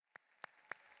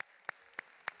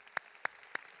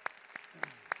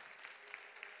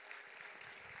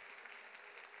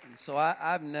So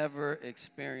I've never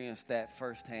experienced that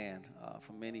firsthand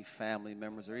from any family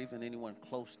members or even anyone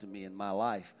close to me in my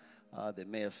life that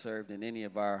may have served in any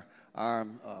of our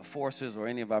armed forces or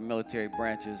any of our military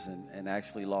branches and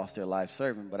actually lost their life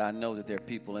serving. But I know that there are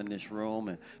people in this room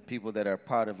and people that are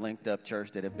part of Linked Up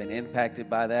Church that have been impacted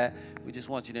by that. We just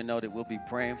want you to know that we'll be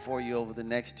praying for you over the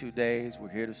next 2 days. We're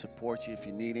here to support you. If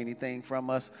you need anything from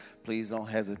us, please don't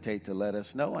hesitate to let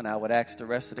us know. And I would ask the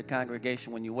rest of the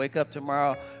congregation, when you wake up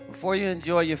tomorrow, before you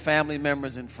enjoy your family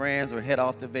members and friends or head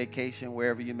off to vacation,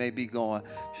 wherever you may be going,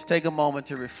 just take a moment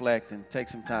to reflect and take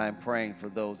some time praying for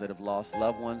those that have lost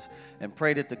loved ones, and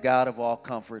pray that the God of all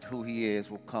comfort, who he is,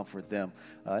 will comfort them,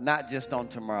 not just on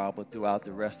tomorrow, but throughout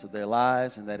the rest of their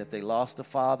lives, and that if they lost a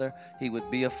father, he would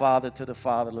be a father to the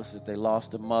fatherless. If they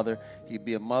lost a mother, he'd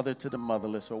be a mother to the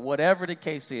motherless, or whatever the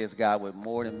case is, God would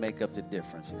more than make up the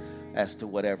difference as to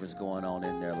whatever's going on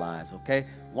in their lives, okay?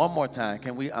 One more time,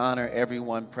 can we honor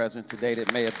everyone present today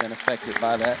that may have been affected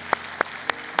by that?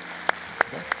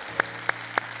 Okay.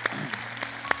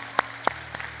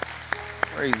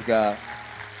 Praise God.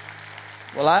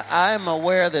 Well, I am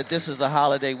aware that this is a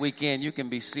holiday weekend. You can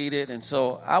be seated, and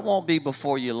so I won't be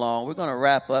before you long. We're going to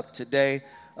wrap up today.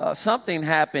 Something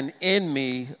happened in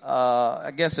me,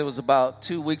 I guess it was about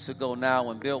 2 weeks ago now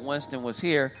when Bill Winston was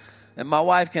here, and my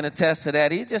wife can attest to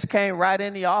that. He just came right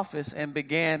in the office and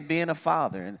began being a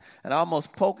father and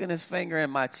almost poking his finger in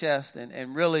my chest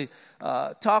and really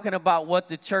talking about what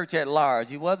the church at large.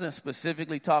 He wasn't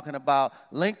specifically talking about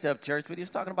Linked Up Church, but he was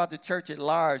talking about the church at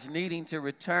large needing to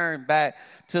return back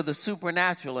to the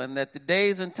supernatural, and that the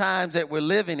days and times that we're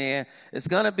living in, it's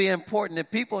going to be important that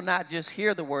people not just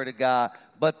hear the word of God,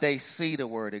 but they see the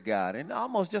word of God. And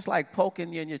almost just like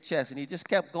poking you in your chest. And he just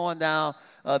kept going down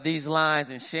these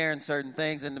lines and sharing certain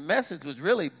things. And the message was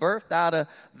really birthed out of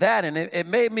that. And it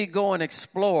made me go and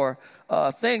explore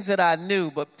things that I knew,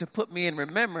 but to put me in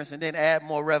remembrance and then add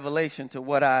more revelation to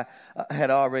what I had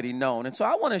already known. And so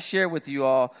I want to share with you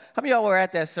all, how many of y'all were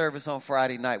at that service on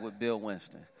Friday night with Bill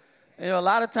Winston? You know, a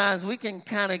lot of times we can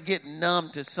kind of get numb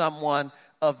to someone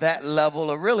of that level,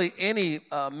 or really any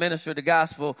minister of the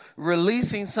gospel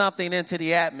releasing something into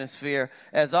the atmosphere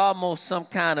as almost some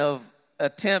kind of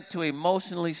attempt to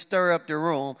emotionally stir up the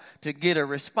room to get a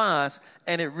response,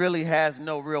 and it really has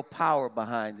no real power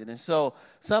behind it. And so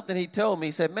something he told me,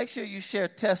 he said, make sure you share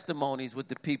testimonies with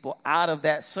the people out of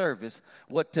that service,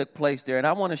 what took place there. And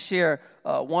I want to share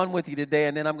one with you today,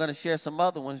 and then I'm going to share some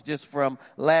other ones just from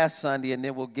last Sunday, and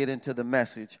then we'll get into the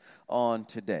message on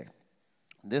today.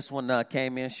 This one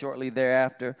came in shortly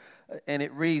thereafter, and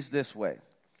it reads this way.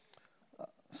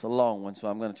 It's a long one, so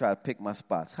I'm going to try to pick my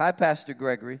spots. Hi, Pastor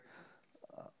Gregory.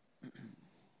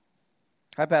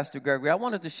 Hi, Pastor Gregory. I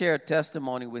wanted to share a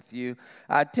testimony with you.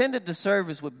 I attended the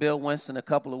service with Bill Winston a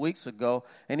couple of weeks ago,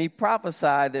 and he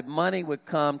prophesied that money would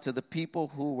come to the people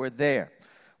who were there.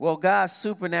 Well, God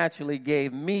supernaturally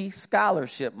gave me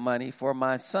scholarship money for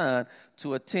my son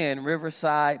to attend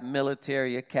Riverside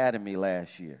Military Academy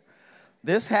last year.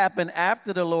 This happened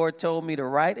after the Lord told me to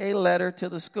write a letter to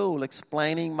the school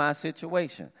explaining my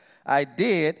situation. I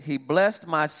did. He blessed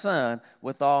my son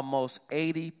with almost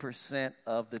 80%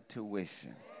 of the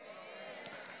tuition.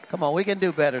 Come on, we can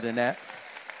do better than that.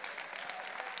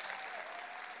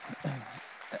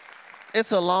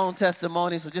 It's a long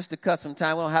testimony, so just to cut some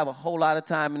time, we don't have a whole lot of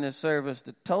time in this service.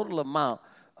 The total amount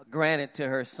granted to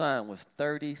her son was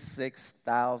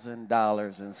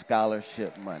 $36,000 in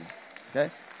scholarship money.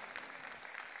 Okay?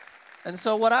 And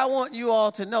so what I want you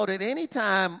all to know, that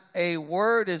anytime a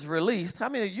word is released, how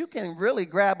many of you can really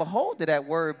grab a hold of that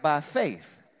word by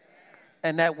faith?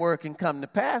 And that word can come to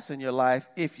pass in your life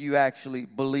if you actually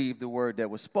believe the word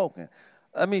that was spoken.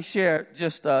 Let me share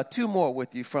just two more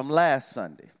with you from last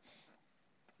Sunday.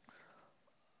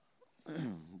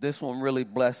 This one really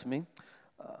blessed me.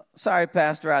 Sorry,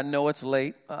 Pastor, I know it's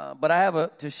late, but I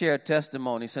have to share a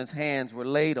testimony since hands were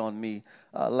laid on me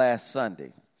last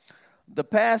Sunday. The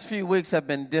past few weeks have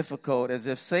been difficult, as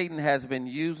if Satan has been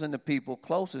using the people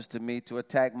closest to me to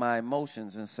attack my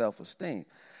emotions and self-esteem.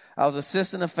 I was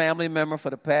assisting a family member for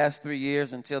the past 3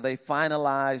 years until they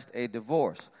finalized a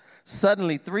divorce.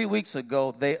 Suddenly, 3 weeks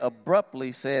ago, they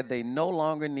abruptly said they no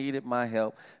longer needed my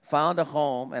help, found a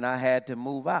home, and I had to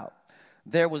move out.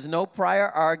 There was no prior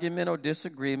argument or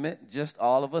disagreement, just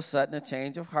all of a sudden a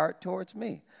change of heart towards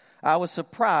me. I was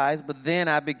surprised, but then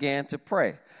I began to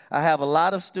pray. I have a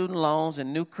lot of student loans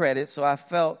and new credit, so I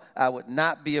felt I would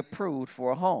not be approved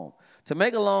for a home. To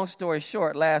make a long story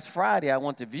short, last Friday I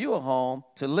went to view a home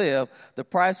to live. The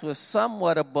price was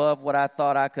somewhat above what I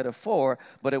thought I could afford,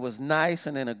 but it was nice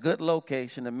and in a good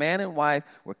location. The man and wife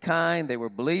were kind, they were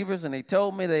believers, and they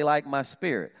told me they liked my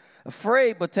spirit.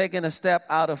 Afraid, but taking a step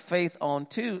out of faith on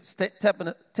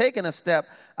taking a step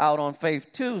out on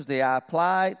Faith Tuesday, I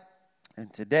applied.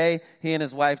 And today, he and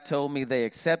his wife told me they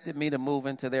accepted me to move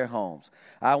into their homes.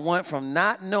 I went from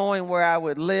not knowing where I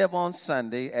would live on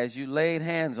Sunday as you laid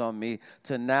hands on me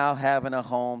to now having a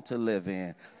home to live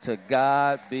in. To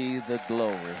God be the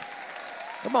glory.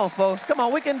 Come on, folks. Come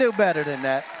on, we can do better than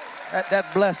that.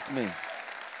 That blessed me.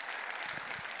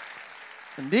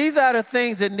 And these are the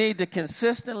things that need to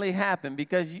consistently happen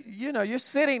because, you know, you're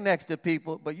sitting next to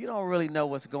people, but you don't really know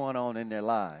what's going on in their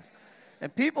lives.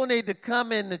 And people need to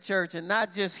come into church and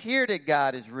not just hear that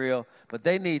God is real, but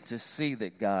they need to see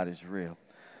that God is real.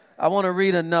 I want to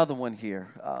read another one here.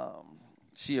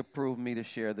 She approved me to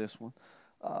share this one.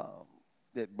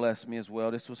 It blessed me as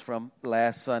well. This was from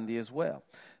last Sunday as well.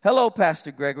 Hello,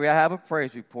 Pastor Gregory. I have a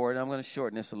praise report. I'm going to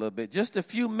shorten this a little bit. Just a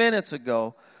few minutes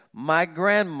ago, my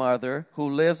grandmother, who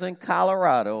lives in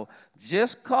Colorado,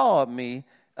 just called me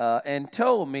and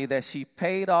told me that she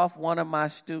paid off one of my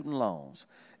student loans.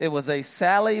 It was a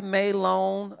Sallie Mae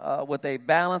loan with a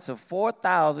balance of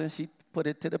 $4,000. She put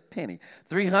it to the penny,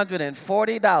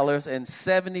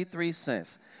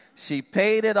 $340.73. She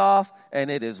paid it off,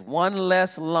 and it is one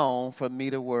less loan for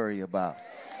me to worry about.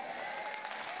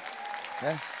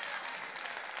 Okay.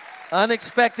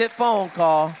 Unexpected phone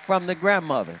call from the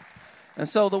grandmother. And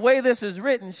so the way this is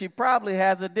written, she probably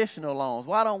has additional loans.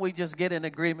 Why don't we just get in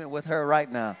agreement with her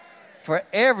right now? For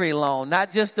every loan,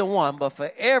 not just the one, but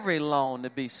for every loan to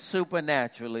be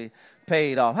supernaturally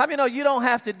paid off. How many know you don't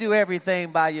have to do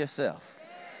everything by yourself?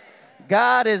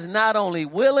 God is not only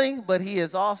willing, but he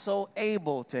is also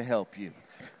able to help you.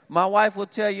 My wife will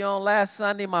tell you on last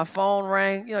Sunday, my phone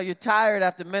rang. You know, you're tired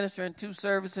after ministering 2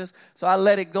 services, so I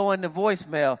let it go into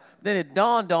voicemail. Then it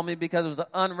dawned on me because it was an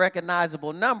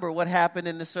unrecognizable number, what happened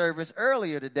in the service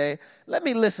earlier today. Let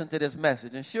me listen to this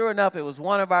message. And sure enough, it was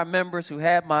one of our members who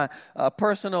had my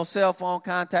personal cell phone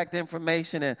contact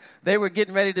information, and they were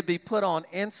getting ready to be put on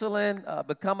insulin,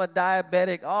 become a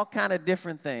diabetic, all kind of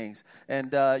different things.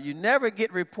 And you never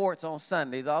get reports on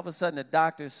Sundays. All of a sudden, the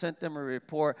doctor sent them a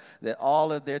report that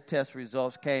all of their test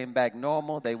results came back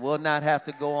normal. They will not have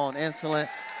to go on insulin,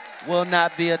 will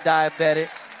not be a diabetic.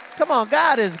 Come on,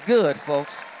 God is good,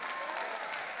 folks.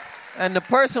 And the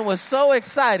person was so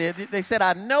excited, they said,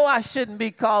 I know I shouldn't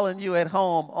be calling you at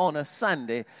home on a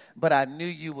Sunday, but I knew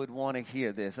you would want to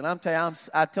hear this. And I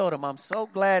told him, I'm so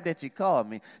glad that you called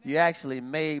me. You actually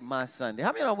made my Sunday.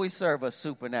 How many know we serve a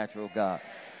supernatural God?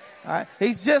 All right?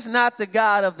 He's just not the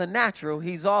God of the natural.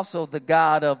 He's also the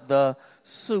God of the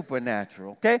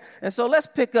supernatural, okay? And so let's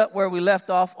pick up where we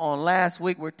left off on last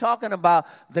week. We're talking about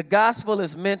the gospel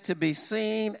is meant to be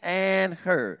seen and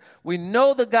heard. We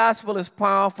know the gospel is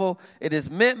powerful. It is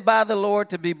meant by the Lord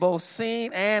to be both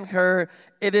seen and heard.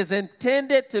 It is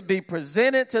intended to be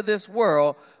presented to this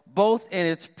world both in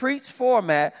its preached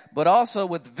format, but also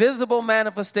with visible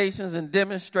manifestations and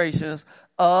demonstrations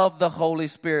of the Holy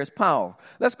Spirit's power.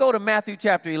 Let's go to Matthew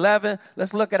chapter 11.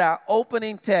 Let's look at our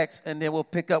opening text, and then we'll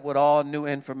pick up with all new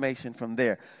information from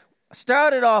there. I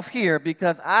started off here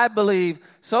because I believe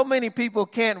so many people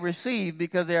can't receive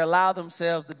because they allow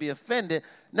themselves to be offended,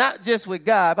 not just with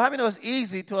God, but how many know it's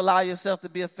easy to allow yourself to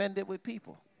be offended with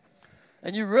people?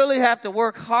 And you really have to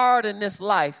work hard in this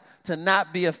life to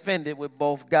not be offended with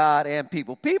both God and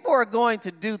people. People are going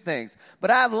to do things, but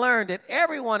I've learned that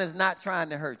everyone is not trying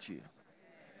to hurt you.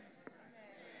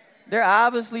 There are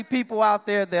obviously people out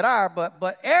there that are,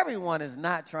 but everyone is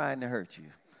not trying to hurt you.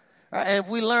 Right? And if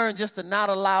we learn just to not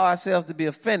allow ourselves to be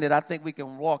offended, I think we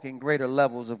can walk in greater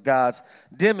levels of God's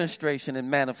demonstration and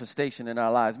manifestation in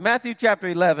our lives. Matthew chapter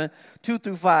 11,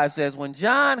 2-5 says, when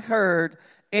John heard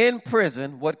in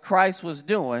prison what Christ was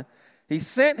doing, he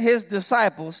sent his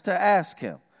disciples to ask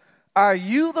him, are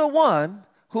you the one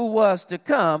who was to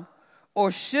come,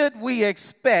 or should we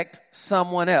expect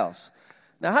someone else?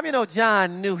 Now, how many know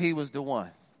John knew he was the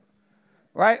one?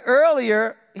 Right?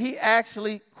 Earlier, he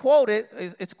actually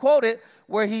it's quoted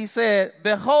where he said,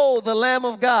 behold the Lamb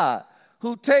of God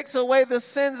who takes away the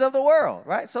sins of the world.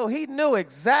 Right? So he knew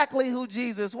exactly who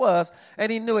Jesus was,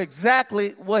 and he knew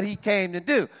exactly what he came to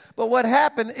do. But what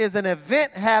happened is an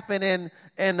event happened in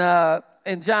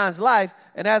John's life,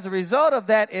 and as a result of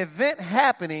that event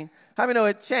happening, how many know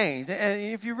it changed? And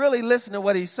if you really listen to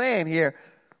what he's saying here,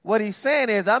 what he's saying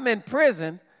is, I'm in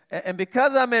prison, and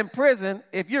because I'm in prison,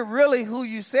 if you're really who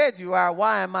you said you are,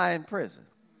 why am I in prison?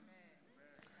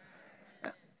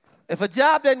 If a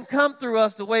job doesn't come through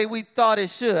us the way we thought it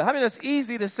should, I mean, it's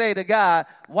easy to say to God,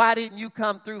 why didn't you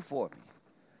come through for me?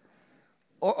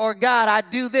 Or God, I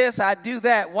do this, I do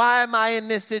that. Why am I in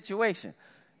this situation?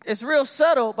 It's real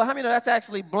subtle, but how many know that's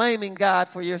actually blaming God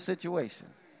for your situation?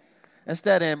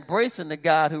 instead of embracing the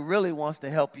God who really wants to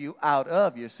help you out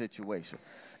of your situation.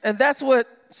 And that's what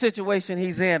situation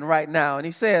he's in right now. And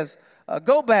he says,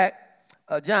 go back.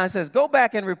 John says, go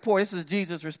back and report. This is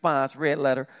Jesus' response, red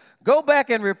letter. Go back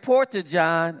and report to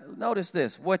John, notice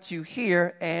this, what you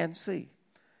hear and see.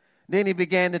 Then he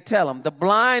began to tell him, the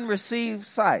blind receive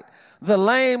sight, the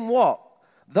lame walk,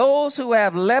 those who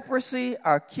have leprosy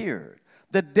are cured,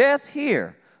 the deaf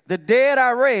hear, the dead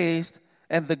are raised,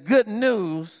 and the good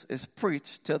news is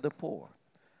preached to the poor.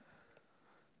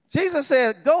 Jesus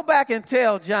said, go back and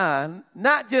tell John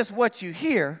not just what you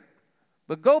hear,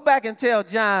 but go back and tell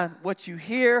John what you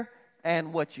hear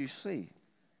and what you see.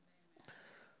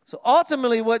 So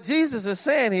ultimately what Jesus is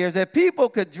saying here is that people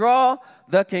could draw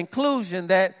the conclusion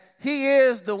that he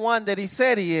is the one that he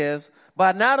said he is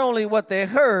by not only what they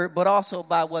heard, but also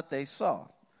by what they saw,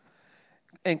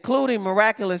 including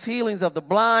miraculous healings of the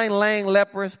blind, lame,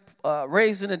 lepers,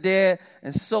 raising the dead,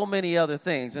 and so many other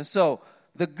things. And so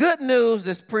the good news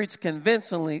is preached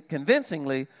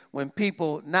convincingly when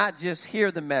people not just hear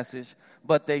the message,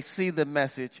 but they see the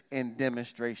message in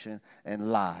demonstration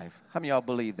and live. How many of y'all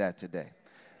believe that today?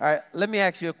 All right, let me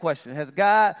ask you a question. Has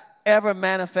God ever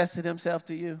manifested himself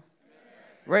to you?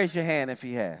 Raise your hand if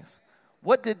he has.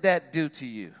 What did that do to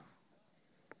you?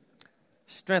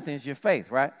 Strengthens your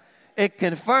faith, right? It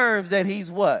confirms that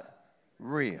he's what?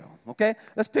 Real. Okay?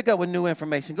 Let's pick up with new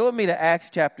information. Go with me to Acts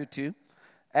chapter 2.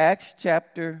 Acts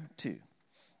chapter 2.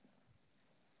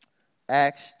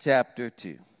 Acts chapter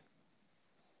 2.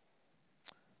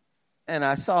 And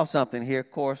I saw something here,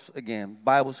 of course, again,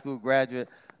 Bible school graduate,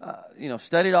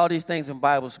 studied all these things in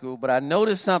Bible school, but I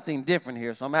noticed something different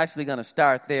here. So I'm actually going to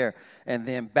start there and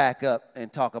then back up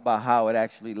and talk about how it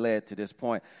actually led to this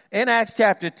point. In Acts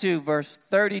chapter 2, verse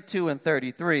 32 and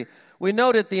 33, we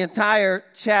know that the entire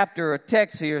chapter or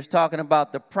text here is talking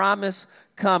about the promised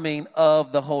coming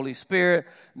of the Holy Spirit.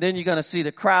 Then you're going to see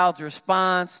the crowd's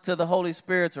response to the Holy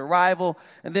Spirit's arrival.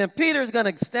 And then Peter's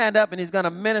going to stand up and he's going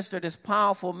to minister this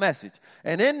powerful message.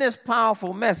 And in this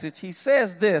powerful message, he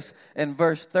says this in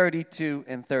verse 32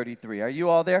 and 33. Are you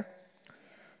all there?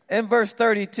 In verse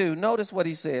 32, notice what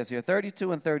he says here,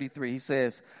 32 and 33. He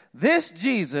says, this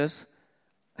Jesus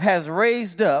has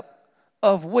raised up,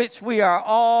 of which we are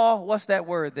all, what's that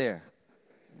word there?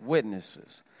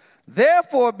 Witnesses.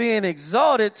 Therefore, being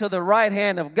exalted to the right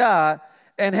hand of God,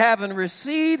 and having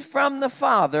received from the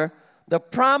Father the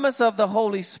promise of the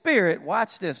Holy Spirit,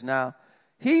 watch this now,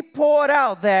 he poured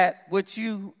out that which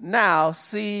you now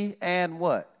see and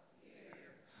what?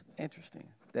 It's interesting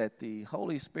that the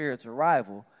Holy Spirit's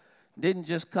arrival didn't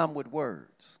just come with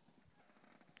words.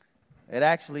 It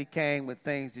actually came with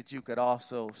things that you could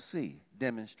also see,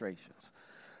 demonstrations.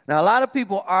 Now, a lot of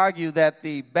people argue that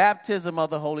the baptism of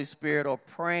the Holy Spirit or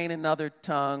praying in other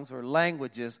tongues or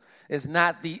languages is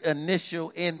not the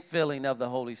initial infilling of the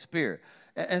Holy Spirit.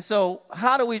 And so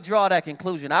how do we draw that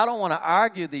conclusion? I don't want to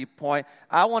argue the point.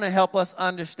 I want to help us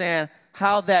understand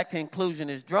how that conclusion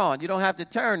is drawn. You don't have to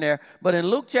turn there, but in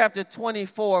Luke chapter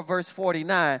 24, verse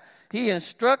 49, he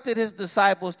instructed his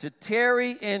disciples to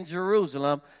tarry in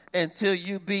Jerusalem until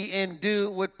you be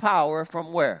endued with power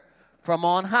from where? From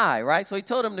on high, right? So he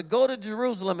told them to go to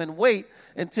Jerusalem and wait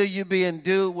until you be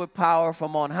endued with power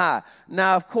from on high.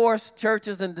 Now, of course,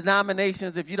 churches and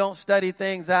denominations, if you don't study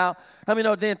things out,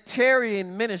 then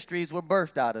tarrying ministries were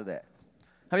birthed out of that.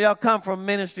 How many of y'all come from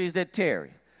ministries that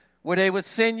tarry, where they would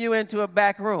send you into a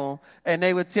back room and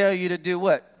they would tell you to do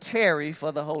what? Tarry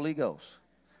for the Holy Ghost.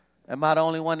 Am I the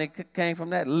only one that came from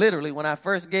that? Literally, when I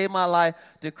first gave my life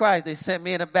to Christ, they sent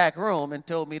me in a back room and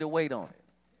told me to wait on it.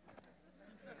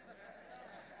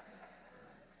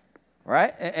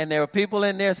 Right? And there were people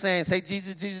in there saying, say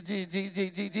Jesus, Jesus, Jesus, Jesus,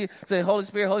 Jesus, Jesus. Say Holy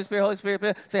Spirit, Holy Spirit, Holy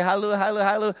Spirit. Say hallelujah, hallelujah,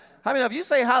 hallelujah. How many of you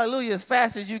say hallelujah as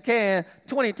fast as you can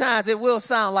 20 times, it will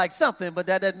sound like something, but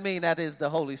that doesn't mean that is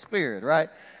the Holy Spirit, right?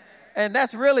 And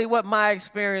that's really what my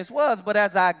experience was. But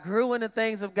as I grew in the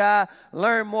things of God,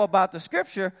 learned more about the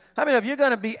Scripture, how many of you are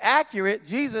going to be accurate?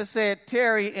 Jesus said,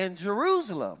 tarry in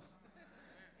Jerusalem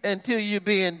until you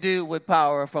be endued with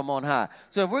power from on high.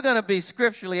 So if we're going to be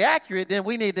scripturally accurate, then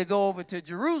we need to go over to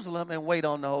Jerusalem and wait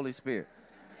on the Holy Spirit.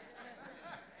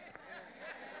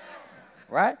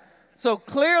 Right? So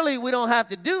clearly we don't have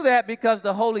to do that because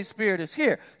the Holy Spirit is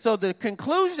here. So the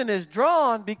conclusion is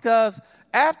drawn because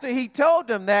after he told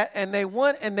them that and they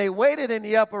went and they waited in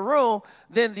the upper room,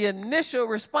 then the initial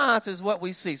response is what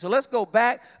we see. So let's go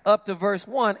back up to verse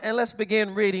 1 and let's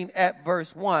begin reading at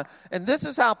verse 1. And this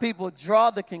is how people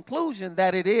draw the conclusion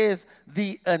that it is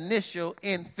the initial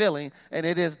infilling and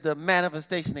it is the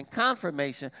manifestation and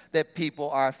confirmation that people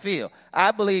are filled.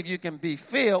 I believe you can be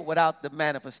filled without the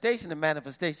manifestation. The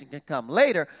manifestation can come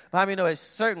later, but I mean, it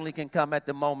certainly can come at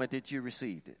the moment that you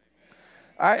received it.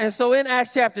 All right, and so in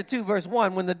Acts chapter 2, verse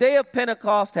 1, when the day of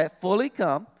Pentecost had fully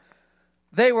come,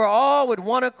 they were all with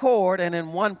one accord and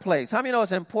in one place. How many know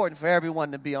it's important for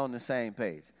everyone to be on the same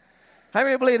page? How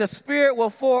many believe the Spirit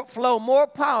will flow more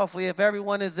powerfully if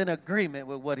everyone is in agreement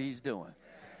with what he's doing?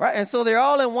 Right, and so they're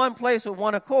all in one place with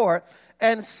one accord,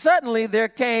 and suddenly there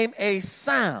came a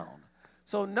sound.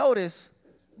 So notice,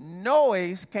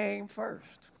 noise came first.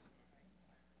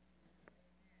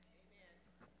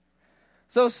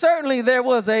 So certainly there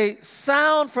was a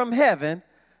sound from heaven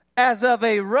as of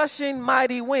a rushing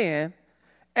mighty wind,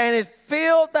 and it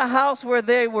filled the house where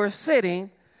they were sitting,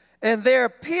 and there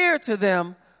appeared to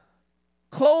them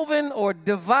cloven or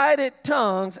divided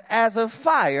tongues as of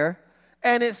fire,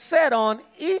 and it sat on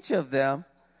each of them,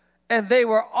 and they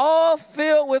were all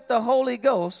filled with the Holy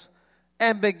Ghost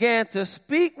and began to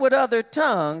speak with other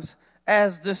tongues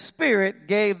as the Spirit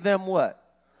gave them what?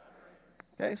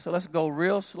 Okay, so let's go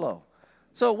real slow.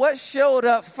 So what showed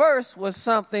up first was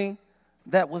something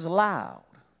that was loud,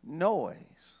 noise,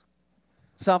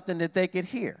 something that they could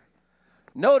hear.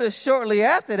 Notice shortly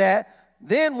after that,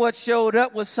 then what showed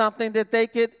up was something that they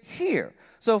could hear.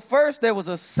 So first there was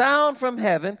a sound from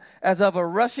heaven as of a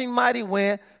rushing mighty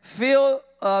wind, filled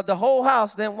the whole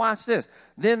house. Then watch this.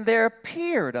 Then there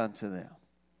appeared unto them.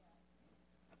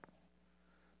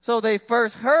 So they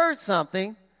first heard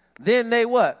something, then they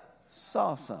what?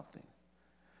 Saw something.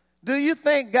 Do you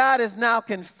think God is now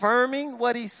confirming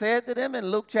what he said to them in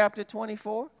Luke chapter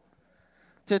 24?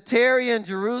 To tarry in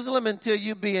Jerusalem until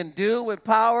you be endued with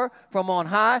power from on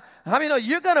high. How many know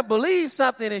you're going to believe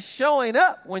something is showing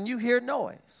up when you hear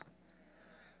noise?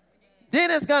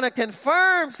 Then it's going to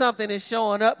confirm something is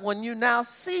showing up when you now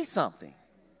see something.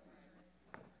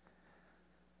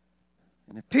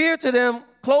 And it appeared to them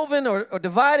cloven or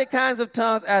divided kinds of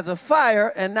tongues as a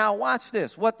fire. And now watch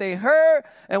this. What they heard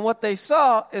and what they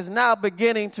saw is now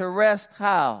beginning to rest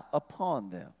how? Upon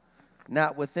them,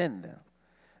 not within them.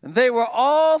 And they were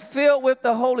all filled with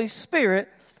the Holy Spirit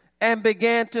and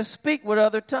began to speak with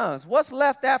other tongues. What's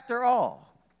left after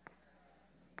all?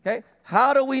 Okay.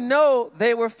 How do we know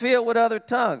they were filled with other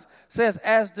tongues? It says,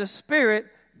 as the Spirit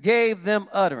gave them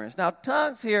utterance. Now,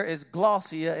 tongues here is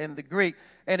glossia in the Greek,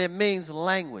 and it means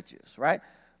languages, right?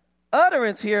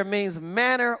 Utterance here means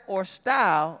manner or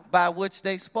style by which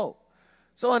they spoke.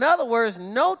 So in other words,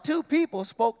 no two people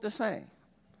spoke the same.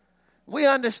 We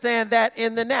understand that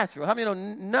in the natural. How many know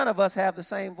none of us have the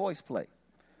same voice plate?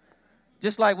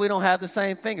 Just like we don't have the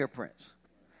same fingerprints.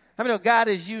 How many know God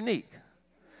is unique?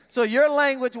 So your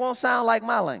language won't sound like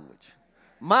my language.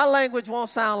 My language won't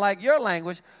sound like your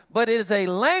language, but it is a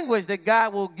language that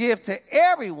God will give to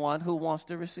everyone who wants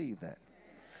to receive that.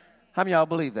 How many of y'all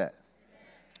believe that?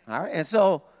 All right, and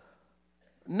so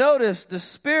notice the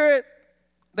Spirit,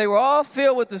 they were all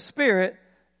filled with the Spirit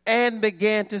and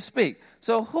began to speak.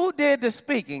 So who did the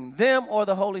speaking, them or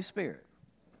the Holy Spirit?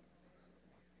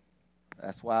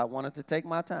 That's why I wanted to take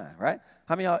my time, right?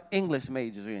 How many of y'all English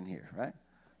majors are in here, right?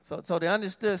 So the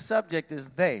understood subject is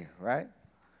they, right,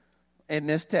 in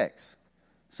this text.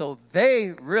 So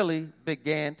they really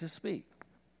began to speak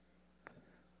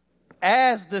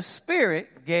as the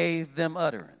Spirit gave them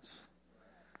utterance.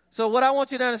 So what I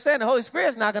want you to understand, the Holy Spirit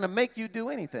is not going to make you do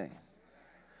anything.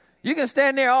 You can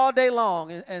stand there all day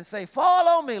long and say, fall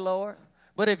on me, Lord.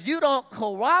 But if you don't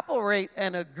cooperate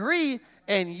and agree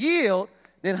and yield,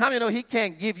 then how many know he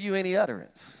can't give you any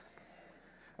utterance?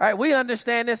 All right, we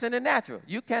understand this in the natural.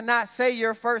 You cannot say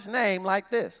your first name like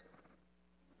this.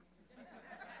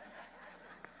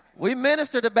 We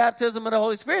minister the baptism of the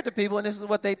Holy Spirit to people, and this is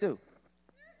what they do.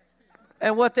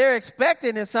 And what they're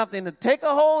expecting is something to take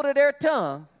a hold of their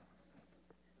tongue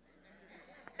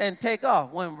and take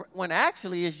off, when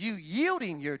actually it's you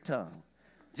yielding your tongue,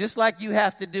 just like you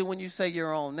have to do when you say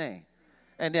your own name.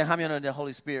 And then how many know the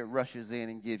Holy Spirit rushes in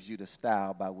and gives you the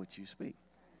style by which you speak?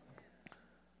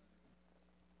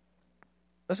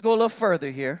 Let's go a little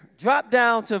further here. Drop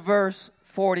down to verse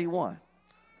 41.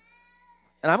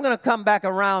 And I'm going to come back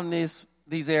around these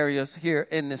areas here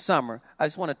in the summer. I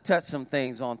just want to touch some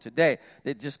things on today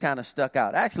that just kind of stuck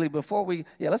out. Actually,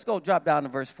 let's go drop down to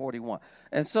verse 41.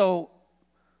 And so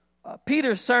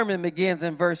Peter's sermon begins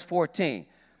in verse 14.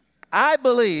 I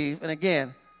believe, and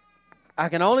again, I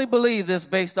can only believe this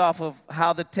based off of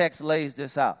how the text lays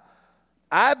this out.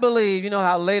 I believe, you know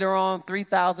how later on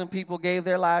 3,000 people gave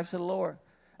their lives to the Lord?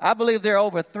 I believe there are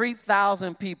over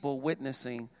 3,000 people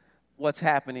witnessing what's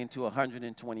happening to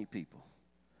 120 people.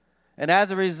 And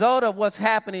as a result of what's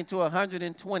happening to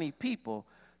 120 people,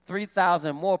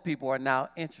 3,000 more people are now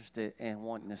interested in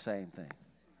wanting the same thing.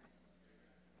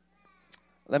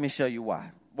 Let me show you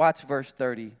why. Watch verse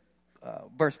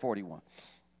 41.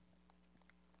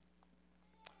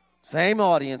 Same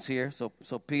audience here, so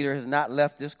Peter has not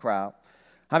left this crowd.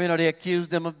 How many know they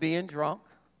accused them of being drunk?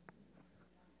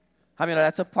 How many know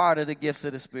that's a part of the gifts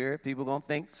of the Spirit? People are going to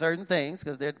think certain things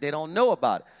because they don't know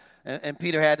about it. And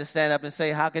Peter had to stand up and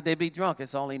say, how could they be drunk?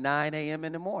 It's only 9 a.m.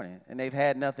 in the morning, and they've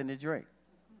had nothing to drink.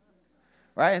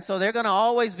 Right? And so they're going to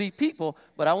always be people,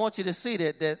 but I want you to see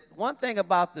that one thing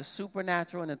about the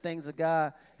supernatural and the things of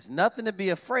God is nothing to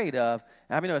be afraid of.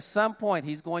 I mean, at some point,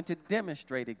 he's going to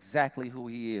demonstrate exactly who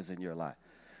he is in your life.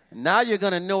 And now you're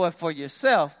going to know it for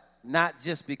yourself, not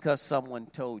just because someone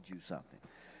told you something.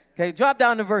 Okay, drop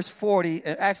down to verse 40,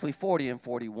 actually 40 and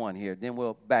 41 here. Then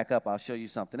we'll back up. I'll show you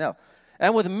something else.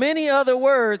 And with many other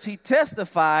words, he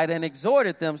testified and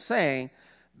exhorted them, saying,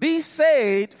 be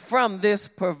saved from this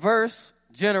perverse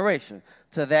generation,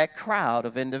 to that crowd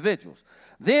of individuals.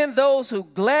 Then those who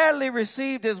gladly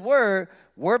received his word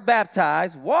were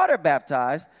baptized, water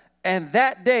baptized, and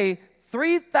that day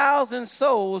 3,000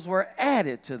 souls were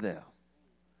added to them.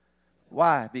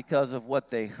 Why? Because of what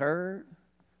they heard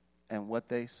and what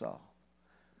they saw.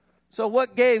 So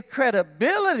what gave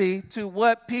credibility to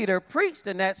what Peter preached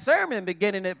in that sermon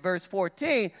beginning at verse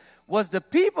 14 was the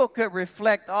people could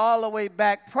reflect all the way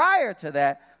back prior to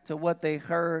that to what they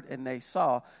heard and they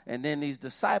saw. And then these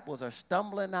disciples are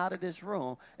stumbling out of this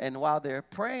room, and while they're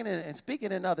praying and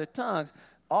speaking in other tongues,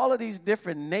 all of these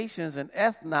different nations and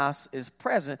ethnos is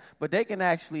present, but they can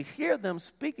actually hear them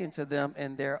speaking to them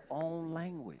in their own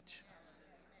language.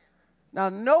 Now,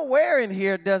 nowhere in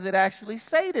here does it actually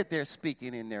say that they're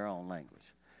speaking in their own language.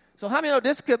 So how many know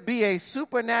this could be a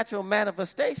supernatural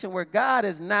manifestation where God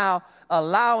is now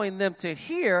allowing them to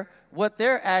hear what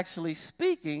they're actually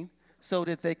speaking so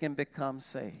that they can become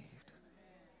saved?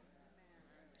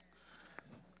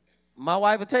 My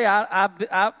wife will tell you,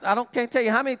 I can't tell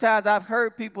you how many times I've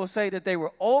heard people say that they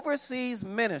were overseas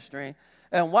ministering,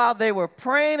 and while they were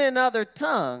praying in other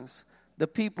tongues, the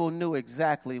people knew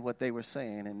exactly what they were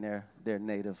saying in their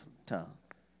native tongue.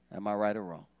 Am I right or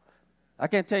wrong? I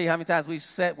can't tell you how many times we've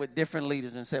sat with different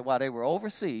leaders and said while they were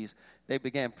overseas, they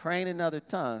began praying in other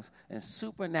tongues, and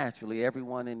supernaturally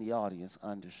everyone in the audience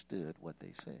understood what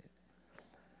they said.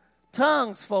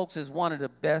 Tongues, folks, is one of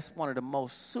the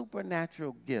most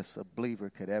supernatural gifts a believer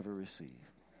could ever receive.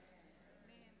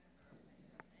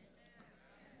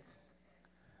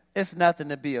 It's nothing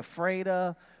to be afraid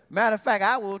of. Matter of fact,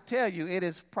 I will tell you, it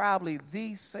is probably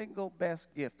the single best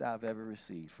gift I've ever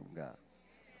received from God.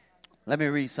 Let me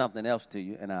read something else to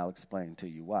you, and I'll explain to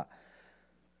you why.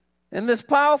 In this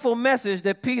powerful message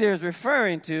that Peter is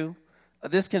referring to,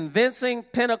 this convincing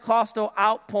Pentecostal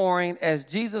outpouring as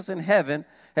Jesus in heaven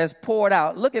has poured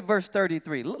out. Look at verse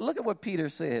 33. Look at what Peter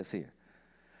says here.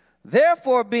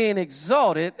 Therefore, being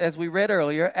exalted, as we read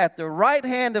earlier, at the right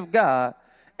hand of God,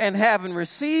 and having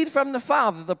received from the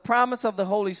Father the promise of the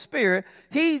Holy Spirit,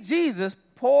 he, Jesus,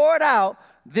 poured out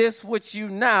this which you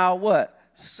now, what?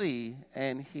 See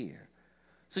and hear.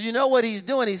 So you know what he's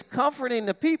doing? He's comforting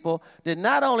the people that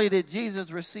not only did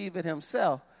Jesus receive it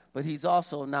himself, but he's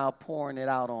also now pouring it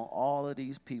out on all of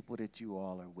these people that you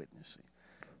all are witnessing.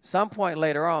 Some point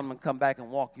later on, I'm going to come back and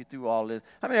walk you through all this.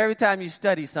 I mean, every time you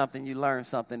study something, you learn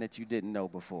something that you didn't know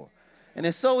before. And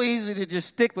it's so easy to just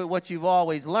stick with what you've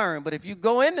always learned. But if you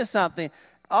go into something,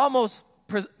 almost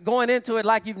going into it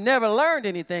like you've never learned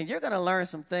anything, you're going to learn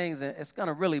some things, and it's going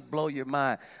to really blow your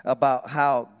mind about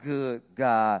how good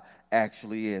God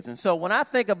actually is. And so when I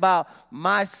think about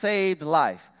my saved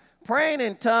life, praying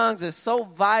in tongues is so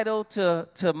vital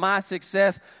to my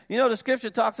success. You know, the scripture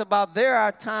talks about there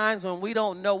are times when we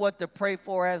don't know what to pray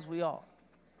for as we ought.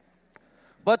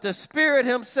 But the Spirit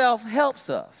himself helps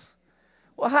us.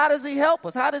 Well, how does he help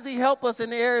us? How does he help us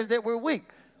in the areas that we're weak?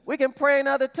 We can pray in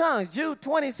other tongues. Jude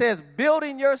 20 says,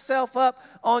 building yourself up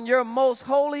on your most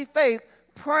holy faith,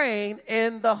 praying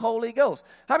in the Holy Ghost.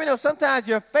 How many know sometimes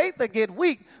your faith will get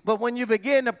weak, but when you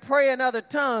begin to pray in other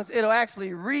tongues, it'll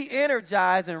actually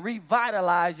re-energize and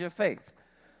revitalize your faith.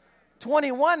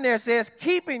 21 there says,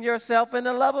 keeping yourself in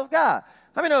the love of God.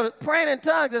 How many know praying in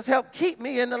tongues has helped keep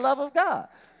me in the love of God?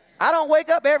 I don't wake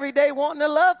up every day wanting to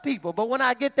love people, but when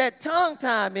I get that tongue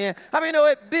time in, I mean,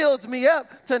 it builds me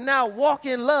up to now walk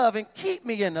in love and keep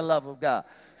me in the love of God.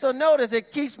 So notice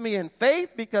it keeps me in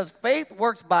faith because faith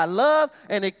works by love,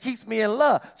 and it keeps me in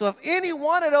love. So if any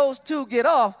one of those two get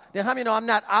off, then how many know I'm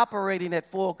not operating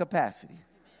at full capacity?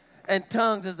 And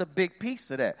tongues is a big piece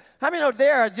of that. How many know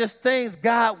there are just things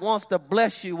God wants to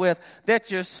bless you with that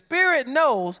your spirit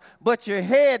knows, but your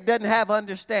head doesn't have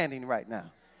understanding right now?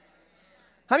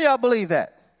 How many of y'all believe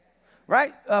that?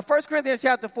 Right? 1 Corinthians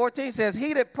chapter 14 says,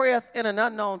 he that prayeth in an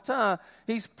unknown tongue,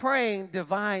 he's praying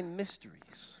divine mysteries.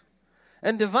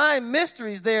 And divine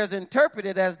mysteries there is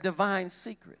interpreted as divine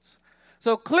secrets.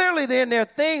 So clearly then there are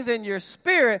things in your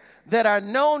spirit that are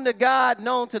known to God,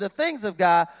 known to the things of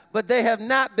God, but they have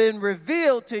not been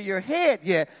revealed to your head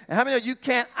yet. And how many of you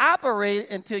can't operate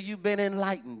until you've been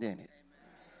enlightened in it?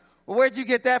 Well, where'd you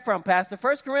get that from, Pastor?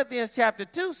 1 Corinthians chapter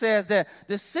 2 says that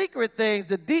the secret things,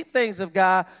 the deep things of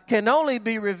God can only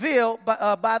be revealed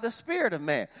by the Spirit of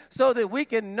man, so that we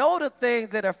can know the things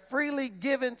that are freely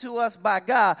given to us by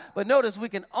God. But notice, we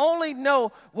can only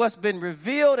know what's been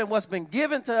revealed and what's been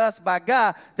given to us by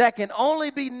God. That can only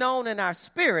be known in our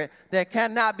spirit, that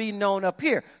cannot be known up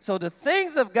here. So the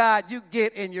things of God you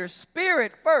get in your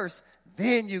spirit first,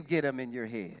 then you get them in your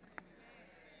head.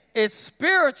 It's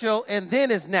spiritual and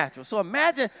then it's natural. So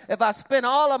imagine if I spend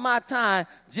all of my time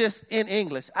just in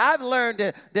English. I've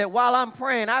learned that while I'm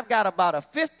praying, I've got about a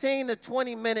 15 to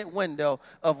 20 minute window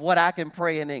of what I can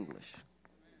pray in English.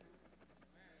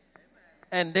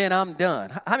 And then I'm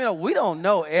done. I mean, we don't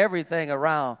know everything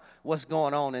around what's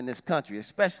going on in this country,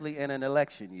 especially in an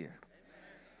election year.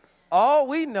 All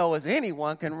we know is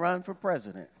anyone can run for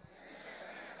president.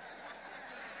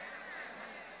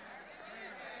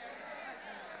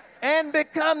 And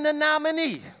become the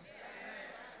nominee.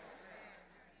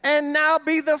 And now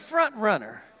be the front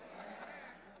runner.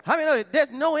 How many know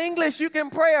there's no English you can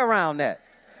pray around that?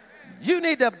 You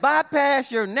need to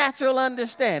bypass your natural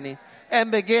understanding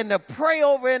and begin to pray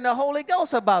over in the Holy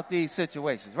Ghost about these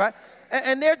situations, right?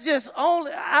 And they're just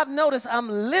only, I've noticed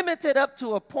I'm limited up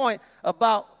to a point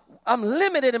I'm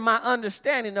limited in my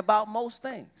understanding about most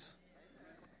things.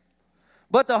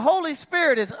 But the Holy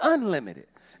Spirit is unlimited.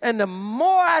 And the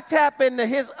more I tap into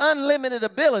his unlimited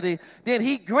ability, then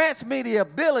he grants me the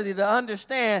ability to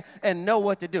understand and know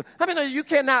what to do. How many know you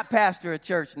cannot pastor a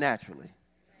church naturally?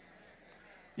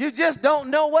 You just don't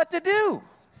know what to do.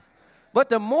 But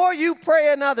the more you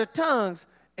pray in other tongues,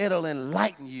 it'll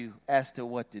enlighten you as to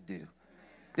what to do.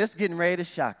 This is getting ready to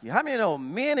shock you. How many know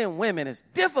men and women, it's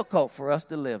difficult for us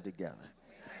to live together?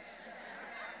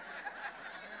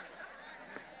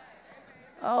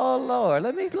 Oh, Lord,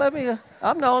 let me.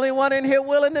 I'm the only one in here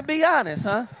willing to be honest,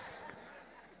 huh?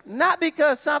 Not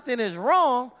because something is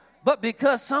wrong, but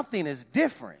because something is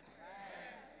different.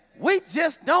 We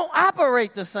just don't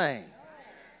operate the same.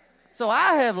 So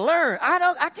I have learned,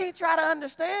 I can't try to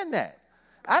understand that.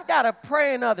 I've got to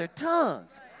pray in other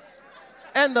tongues.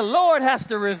 And the Lord has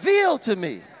to reveal to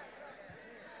me.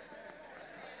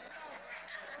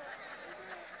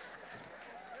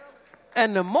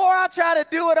 And the more I try to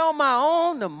do it on my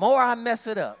own, the more I mess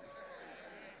it up.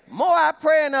 More I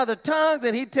pray in other tongues,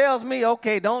 and he tells me,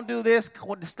 okay, don't do this,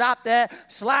 stop that,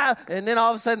 slide, and then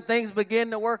all of a sudden things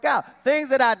begin to work out. Things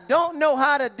that I don't know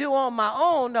how to do on my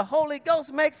own, the Holy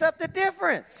Ghost makes up the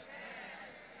difference.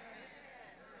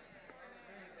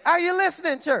 Are you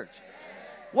listening, church?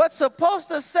 What's supposed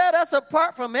to set us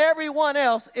apart from everyone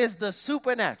else is the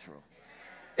supernatural.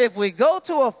 If we go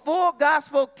to a full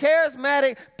gospel,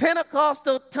 charismatic,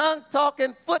 Pentecostal,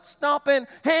 tongue-talking, foot-stomping,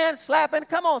 hand-slapping,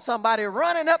 come on somebody,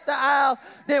 running up the aisles,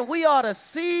 then we ought to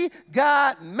see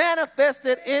God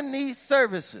manifested in these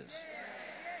services.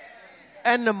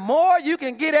 And the more you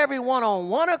can get everyone on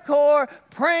one accord,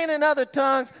 praying in other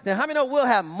tongues, then how many know we'll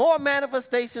have more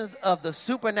manifestations of the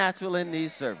supernatural in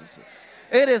these services?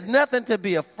 It is nothing to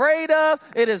be afraid of.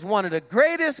 It is one of the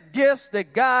greatest gifts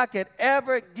that God could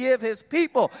ever give his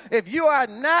people. If you are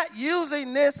not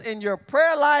using this in your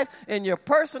prayer life, in your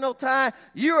personal time,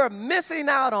 you are missing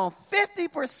out on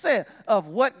 50% of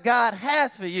what God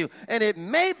has for you. And it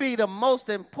may be the most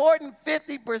important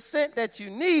 50% that you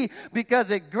need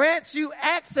because it grants you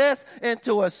access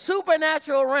into a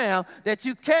supernatural realm that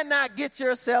you cannot get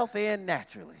yourself in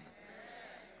naturally.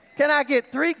 Can I get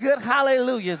 3 good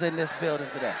hallelujahs in this building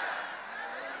today?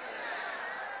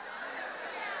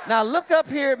 Now look up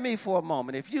here at me for a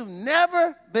moment. If you've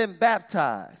never been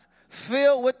baptized,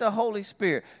 filled with the Holy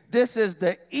Spirit, this is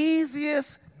the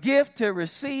easiest gift to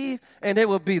receive, and it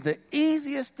will be the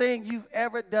easiest thing you've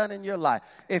ever done in your life.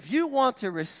 If you want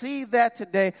to receive that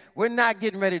today, we're not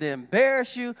getting ready to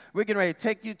embarrass you. We're getting ready to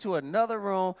take you to another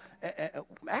room.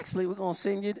 Actually, we're going to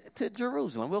send you to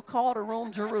Jerusalem. We'll call the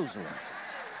room Jerusalem.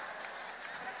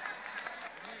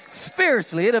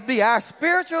 Spiritually, it'll be our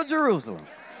spiritual Jerusalem.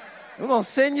 We're going to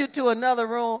send you to another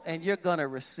room, and you're going to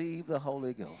receive the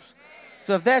Holy Ghost.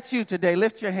 So if that's you today,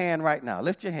 lift your hand right now.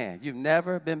 Lift your hand. You've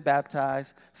never been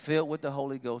baptized, filled with the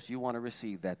Holy Ghost. You want to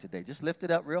receive that today. Just lift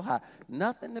it up real high.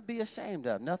 Nothing to be ashamed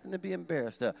of, nothing to be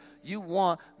embarrassed of. You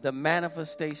want the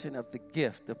manifestation of the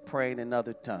gift of praying in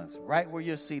other tongues. Right where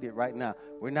you're seated right now.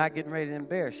 We're not getting ready to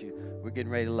embarrass you. We're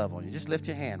getting ready to love on you. Just lift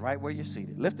your hand right where you're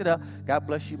seated. Lift it up. God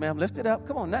bless you, ma'am. Lift it up.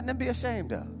 Come on, nothing to be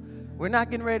ashamed of. We're not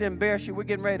getting ready to embarrass you. We're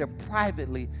getting ready to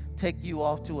privately take you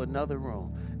off to another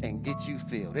room and get you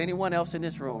filled. Anyone else in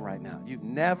this room right now, you've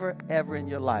never, ever in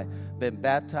your life been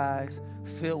baptized,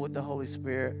 filled with the Holy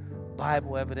Spirit,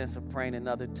 Bible evidence of praying in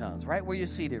other tongues. Right where you're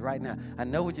seated right now. I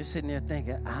know what you're sitting there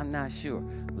thinking, I'm not sure.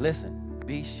 Listen,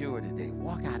 be sure today.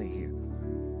 Walk out of here.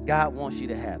 God wants you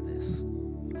to have this.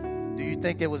 Do you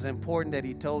think it was important that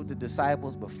he told the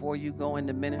disciples before you go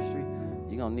into ministry,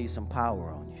 you're going to need some power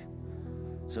on you?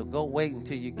 So go wait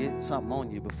until you get something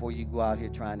on you before you go out here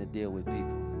trying to deal with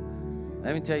people.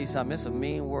 Let me tell you something. It's a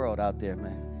mean world out there,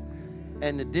 man.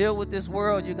 And to deal with this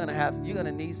world, you're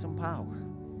gonna need some power.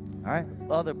 All right?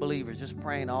 Other believers just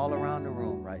praying all around the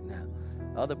room right now.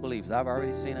 Other believers. I've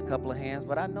already seen a couple of hands,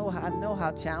 but I know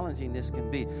how challenging this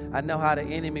can be. I know how the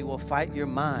enemy will fight your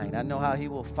mind. I know how he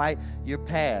will fight your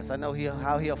past. I know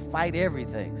how he'll fight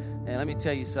everything. And let me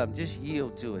tell you something. Just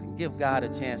yield to it and give God a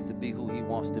chance to be who he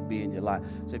wants to be in your life.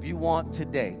 So if you want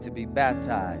today to be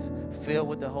baptized, filled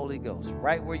with the Holy Ghost,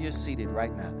 right where you're seated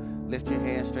right now, lift your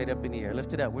hand straight up in the air.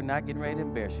 Lift it up. We're not getting ready to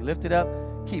embarrass you. Lift it up.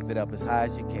 Keep it up as high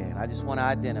as you can. I just want to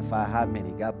identify how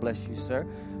many. God bless you, sir.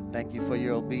 Thank you for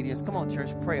your obedience. Come on, church,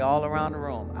 pray all around the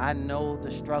room. I know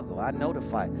the struggle. I know the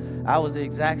fight. I was the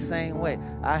exact same way.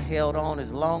 I held on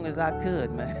as long as I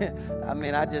could,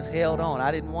 man. I just held on. I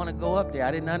didn't want to go up there.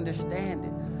 I didn't understand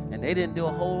it. And they didn't do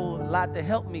a whole lot to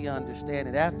help me understand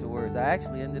it afterwards. I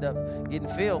actually ended up getting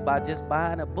filled by just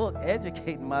buying a book,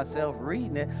 educating myself,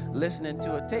 reading it, listening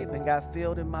to a tape, and got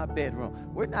filled in my bedroom.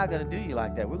 We're not going to do you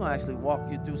like that. We're going to actually walk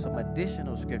you through some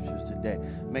additional scriptures today.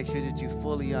 Make sure that you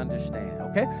fully understand,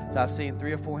 okay? So I've seen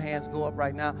 3 or 4 hands go up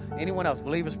right now. Anyone else?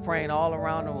 Believers praying all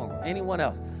around the room. Anyone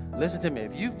else? Listen to me.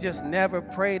 If you've just never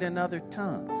prayed in other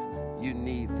tongues, you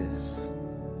need this.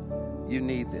 You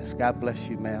need this. God bless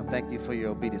you, ma'am. Thank you for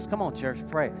your obedience. Come on, church,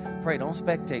 pray. Pray. Don't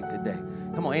spectate today.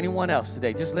 Come on, anyone else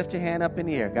today? Just lift your hand up in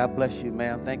the air. God bless you,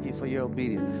 ma'am. Thank you for your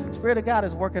obedience. Spirit of God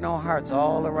is working on hearts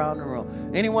all around the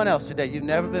room. Anyone else today? You've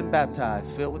never been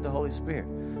baptized, filled with the Holy Spirit.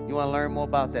 You want to learn more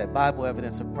about that? Bible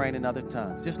evidence of praying in other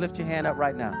tongues. Just lift your hand up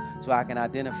right now so I can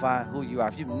identify who you are.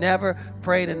 If you've never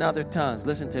prayed in other tongues,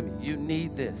 listen to me. You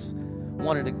need this.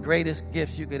 One of the greatest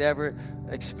gifts you could ever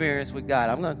experience with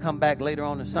God. I'm going to come back later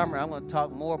on in the summer. I'm going to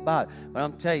talk more about it. But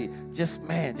I'm telling you, just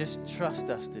trust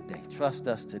us today. Trust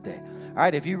us today. All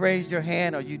right, if you raised your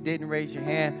hand or you didn't raise your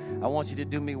hand, I want you to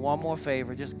do me one more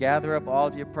favor. Just gather up all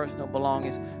of your personal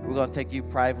belongings. We're going to take you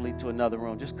privately to another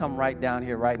room. Just come right down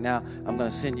here right now. I'm going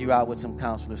to send you out with some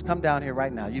counselors. Come down here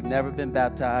right now. You've never been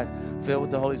baptized, filled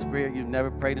with the Holy Spirit. You've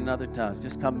never prayed in other tongues.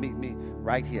 Just come meet me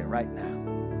right here, right now.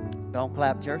 Don't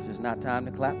clap, church. It's not time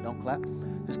to clap. Don't clap.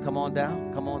 Just come on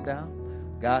down. Come on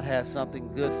down. God has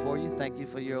something good for you. Thank you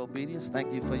for your obedience.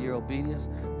 Thank you for your obedience.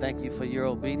 Thank you for your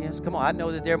obedience. Come on. I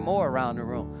know that there are more around the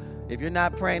room. If you're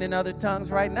not praying in other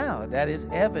tongues right now, that is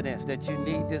evidence that you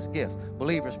need this gift.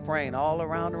 Believers praying all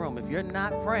around the room. If you're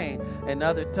not praying in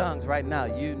other tongues right now,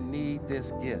 you need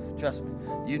this gift. Trust me.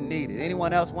 You need it.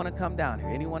 Anyone else want to come down here?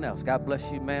 Anyone else? God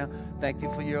bless you, ma'am. Thank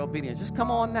you for your obedience. Just come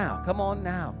on now. Come on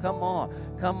now. Come on.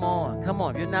 Come on. Come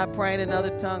on. If you're not praying in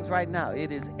other tongues right now,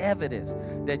 it is evidence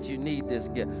that you need this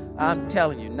gift. I'm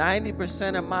telling you,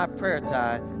 90% of my prayer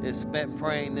time is spent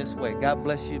praying this way. God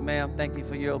bless you, ma'am. Thank you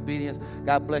for your obedience.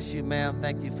 God bless you, ma'am.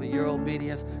 Thank you for your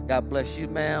obedience. God bless you,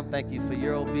 ma'am. Thank you for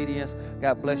your obedience.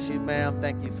 God bless you, ma'am.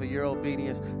 Thank you for your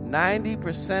obedience.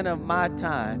 90% of my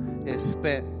time is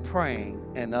spent praying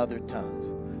in other tongues.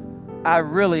 I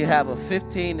really have a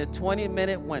 15 to 20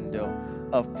 minute window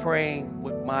of praying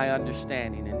with my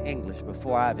understanding in English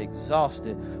before I've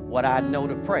exhausted what I know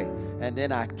to pray. And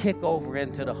then I kick over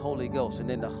into the Holy Ghost. And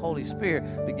then the Holy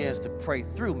Spirit begins to pray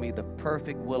through me the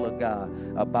perfect will of God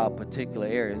about particular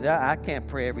areas. I can't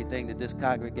pray everything that this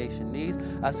congregation needs.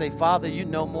 I say, Father, you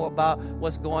know more about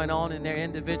what's going on in their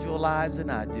individual lives than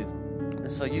I do.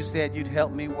 And so you said you'd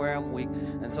help me where I'm weak.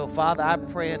 And so, Father, I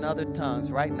pray in other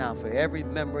tongues right now for every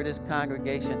member of this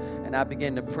congregation. And I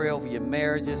begin to pray over your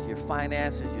marriages, your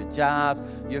finances, your jobs,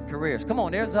 your careers. Come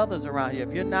on, there's others around here.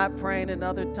 If you're not praying in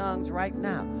other tongues right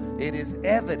now, it is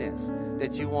evidence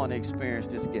that you want to experience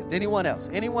this gift. Anyone else?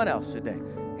 Anyone else today?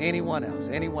 Anyone else?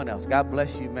 Anyone else? God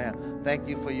bless you, ma'am. Thank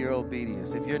you for your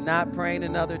obedience. If you're not praying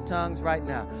in other tongues right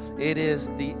now, it is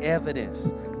the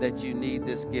evidence that you need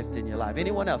this gift in your life.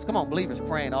 Anyone else? Come on, believers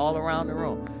praying all around the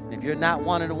room. If you're not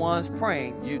one of the ones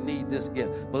praying, you need this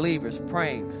gift. Believers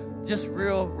praying just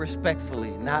real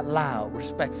respectfully, not loud,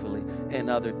 respectfully in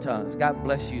other tongues. God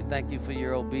bless you. Thank you for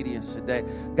your obedience today.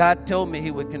 God told me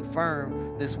he would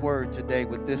confirm this word today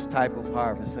with this type of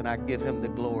harvest, and I give him the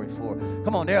glory for it.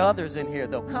 Come on, there are others in here,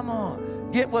 though. Come on,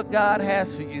 get what God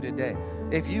has for you today.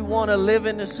 If you want to live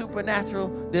in the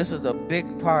supernatural, this is a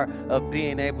big part of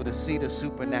being able to see the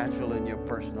supernatural in your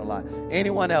personal life.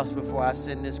 Anyone else before I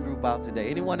send this group out today?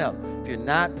 Anyone else? If you're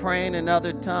not praying in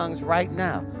other tongues right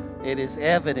now, it is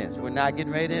evidence. We're not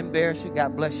getting ready to embarrass you.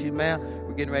 God bless you, ma'am.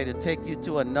 We're getting ready to take you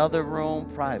to another room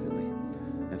privately.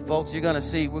 And folks, you're going to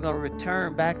see, we're going to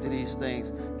return back to these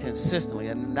things consistently.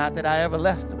 And not that I ever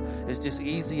left them. It's just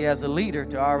easy as a leader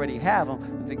to already have them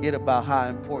and forget about how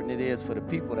important it is for the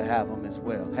people to have them as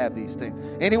well, have these things.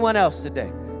 Anyone else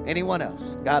today? Anyone else?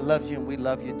 God loves you and we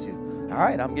love you too. All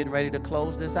right, I'm getting ready to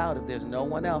close this out. If there's no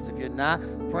one else, if you're not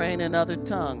praying in other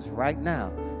tongues right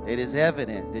now, it is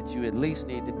evident that you at least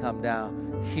need to come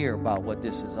down, hear about what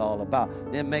this is all about.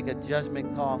 Then make a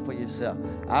judgment call for yourself.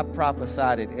 I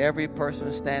prophesy that every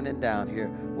person standing down here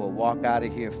will walk out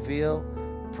of here filled,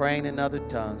 praying in other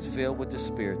tongues, filled with the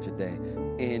Spirit today,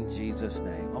 in Jesus'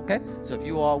 name. Okay? So if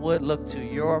you all would, look to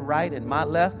your right and my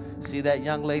left. See that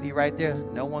young lady right there?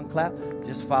 No one clap.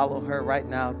 Just follow her right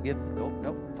now.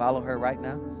 Follow her right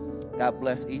now. God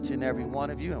bless each and every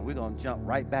one of you, and we're going to jump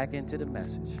right back into the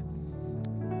message.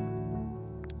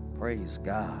 Praise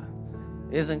God.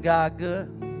 Isn't God good?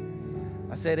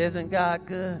 I said, isn't God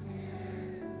good?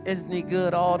 Isn't he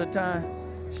good all the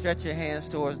time? Stretch your hands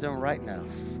towards them right now.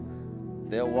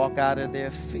 They'll walk out of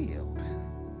their field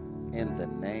in the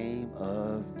name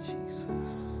of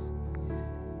Jesus.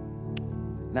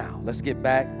 Now, let's get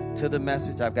back to the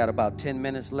message. I've got about 10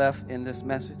 minutes left in this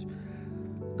message.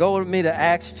 Go with me to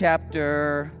Acts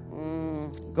chapter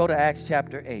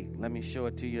 8. Let me show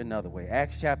it to you another way.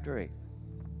 Acts chapter 8.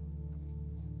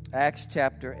 Acts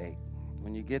chapter 8.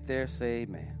 When you get there, say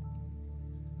amen.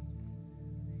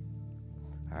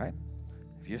 All right.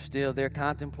 If you're still there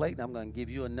contemplating, I'm going to give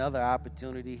you another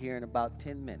opportunity here in about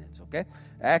 10 minutes, okay?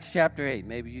 Acts chapter 8.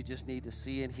 Maybe you just need to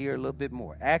see and hear a little bit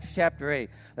more. Acts chapter 8.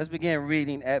 Let's begin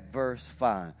reading at verse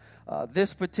 5.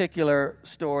 This particular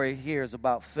story here is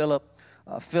about Philip.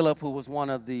 Philip, who was one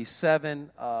of the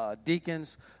 7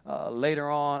 deacons, later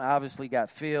on obviously got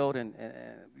filled and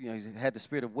he had the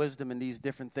spirit of wisdom and these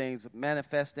different things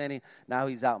manifest in him. Now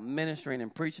he's out ministering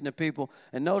and preaching to people.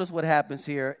 And notice what happens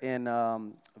here in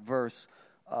verse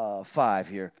 5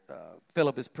 here.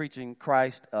 Philip is preaching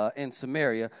Christ in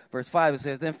Samaria. Verse 5, it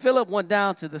says, Then Philip went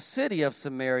down to the city of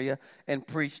Samaria and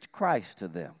preached Christ to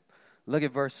them. Look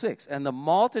at verse 6. And the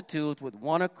multitudes with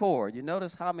one accord. You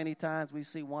notice how many times we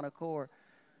see one accord?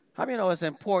 How many know it's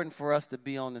important for us to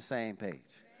be on the same page?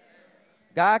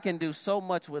 God can do so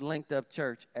much with Linked Up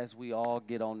Church as we all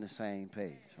get on the same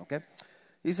page, okay?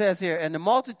 He says here, and the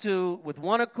multitude with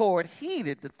one accord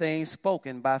heeded the things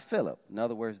spoken by Philip. In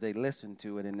other words, they listened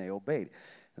to it and they obeyed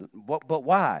it. But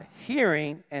why?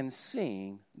 Hearing and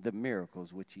seeing the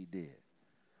miracles which he did.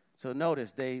 So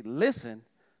notice they listened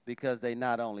because they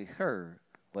not only heard,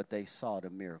 but they saw the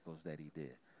miracles that he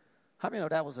did. How many know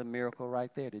that was a miracle right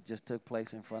there that just took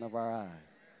place in front of our eyes?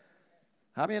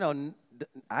 How many know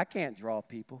I can't draw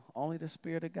people? Only the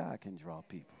Spirit of God can draw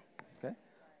people. Okay?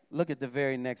 Look at the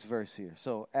very next verse here.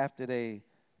 So after they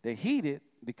heeded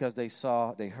because they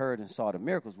heard and saw the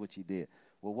miracles which he did.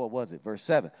 Well, what was it? Verse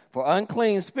 7. For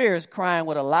unclean spirits crying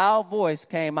with a loud voice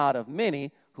came out of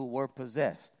many who were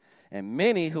possessed. And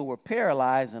many who were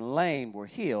paralyzed and lame were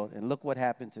healed. And look what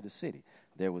happened to the city.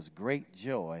 There was great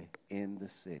joy in the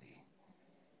city.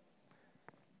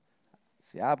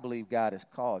 See, I believe God has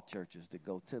called churches to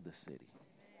go to the city.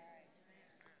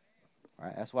 All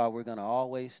right, that's why we're going to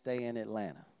always stay in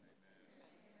Atlanta.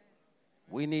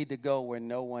 We need to go where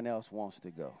no one else wants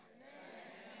to go.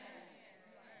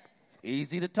 It's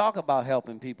easy to talk about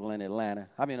helping people in Atlanta.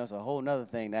 I mean, it's a whole other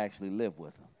thing to actually live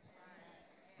with them.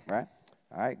 Right?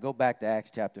 All right, go back to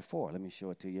Acts chapter 4. Let me show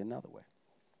it to you another way.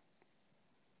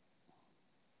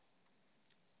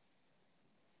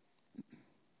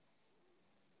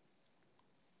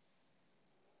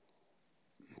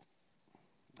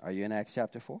 Are you in Acts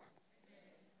chapter 4?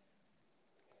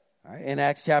 All right, in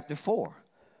Acts chapter 4.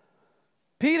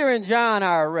 Peter and John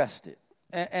are arrested.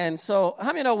 And so, how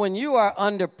many know when you are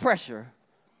under pressure,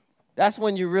 that's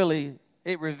when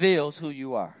it reveals who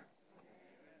you are.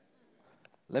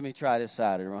 Let me try this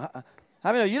side of the room.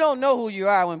 How many know you don't know who you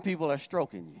are when people are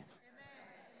stroking you?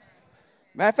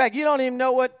 Matter of fact, you don't even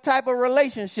know what type of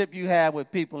relationship you have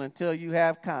with people until you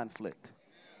have conflict.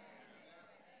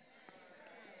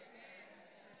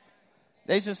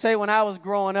 They used to say when I was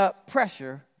growing up,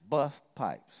 pressure busts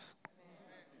pipes.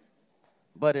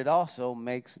 But it also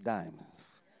makes diamonds.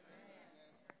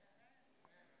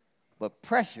 But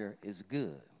pressure is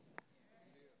good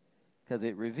because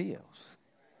it reveals.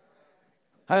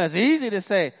 I mean, it's easy to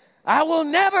say, I will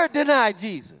never deny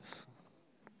Jesus.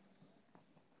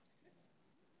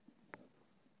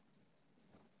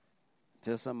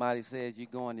 Until somebody says you're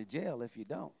going to jail if you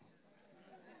don't.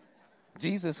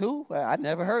 Jesus who? Well, I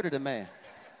never heard of the man.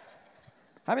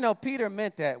 How many know Peter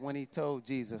meant that when he told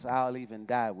Jesus, I'll even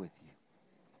die with you?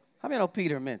 How many know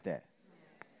Peter meant that?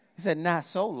 He said, not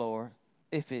so, Lord.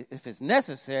 If it's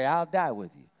necessary, I'll die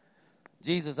with you.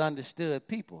 Jesus understood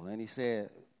people, and he said,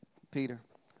 Peter,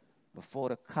 before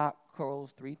the cock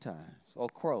crows 3 times, or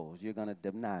crows, you're going to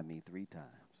deny me 3 times.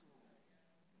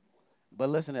 But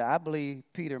listen, I believe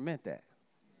Peter meant that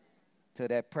till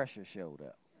that pressure showed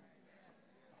up.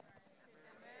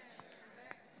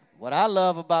 What I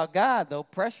love about God, though,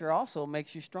 pressure also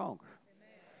makes you stronger.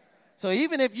 So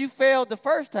even if you failed the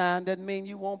first time, doesn't mean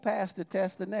you won't pass the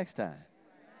test the next time.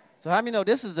 So how many know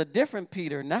this is a different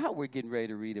Peter now we're getting ready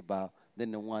to read about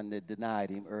than the one that denied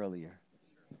him earlier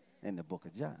in the book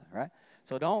of John, right?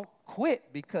 So don't quit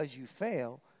because you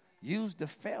failed. Use the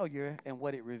failure and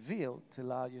what it revealed to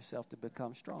allow yourself to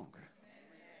become stronger.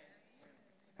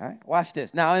 All right, watch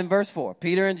this. Now in verse 4,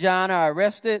 Peter and John are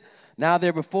arrested. Now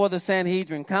they're before the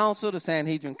Sanhedrin Council. The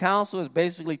Sanhedrin Council is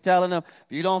basically telling them,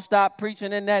 if you don't stop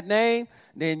preaching in that name,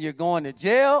 then you're going to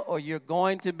jail or you're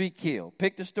going to be killed.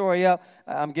 Pick the story up.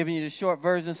 I'm giving you the short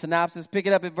version synopsis. Pick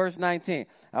it up at verse 19.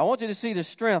 I want you to see the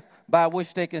strength by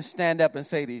which they can stand up and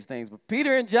say these things. But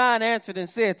Peter and John answered and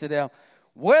said to them,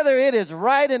 whether it is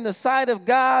right in the sight of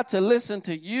God to listen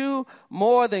to you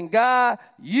more than God,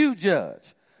 you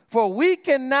judge. For we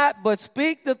cannot but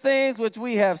speak the things which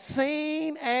we have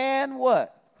seen and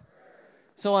what?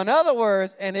 So in other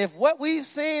words, and if what we've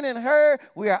seen and heard,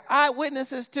 we are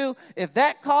eyewitnesses to, if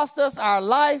that cost us our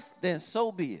life, then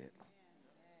so be it.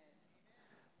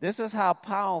 This is how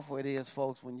powerful it is,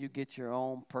 folks, when you get your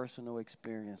own personal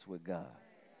experience with God.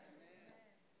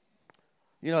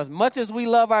 You know, as much as we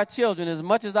love our children, as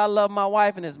much as I love my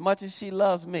wife and as much as she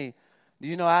loves me, do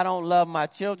you know I don't love my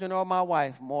children or my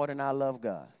wife more than I love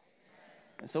God?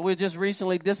 And so we're just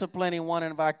recently disciplining one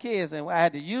of our kids, and I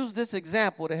had to use this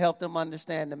example to help them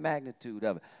understand the magnitude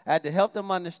of it. I had to help them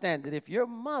understand that if your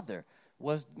mother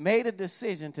made a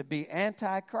decision to be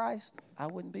anti-Christ, I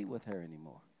wouldn't be with her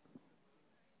anymore.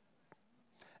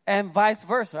 And vice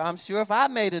versa. I'm sure if I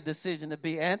made a decision to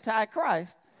be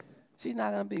anti-Christ, she's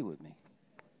not going to be with me.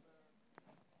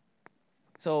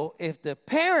 So if the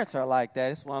parents are like that,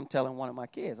 that's what I'm telling one of my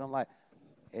kids. I'm like,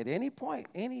 at any point,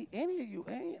 any of you,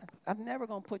 I'm never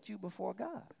going to put you before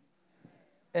God.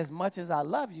 As much as I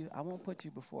love you, I won't put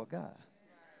you before God.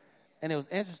 And it was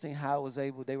interesting how they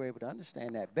were able to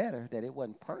understand that better, that it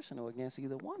wasn't personal against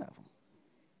either one of them.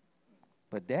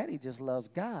 But Daddy just loves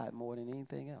God more than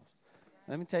anything else.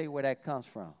 Let me tell you where that comes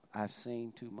from. I've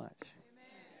seen too much.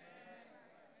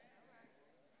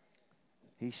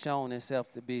 He's shown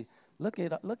himself to be. Look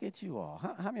at you all.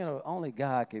 How many know only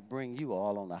God could bring you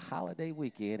all on a holiday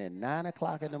weekend at 9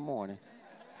 o'clock in the morning?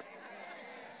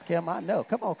 Kim, I know.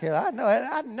 Come on, Kim. I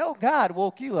know God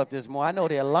woke you up this morning. I know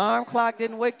the alarm clock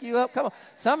didn't wake you up. Come on.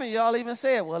 Some of y'all even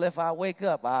said, well, if I wake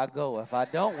up, I'll go. If I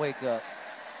don't wake up.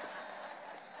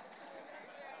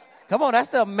 Come on, that's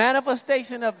the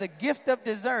manifestation of the gift of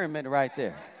discernment right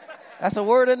there. That's a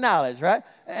word of knowledge, right?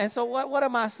 And so what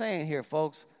am I saying here,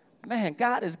 folks? Man,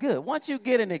 God is good. Once you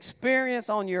get an experience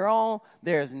on your own,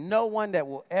 there's no one that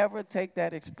will ever take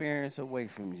that experience away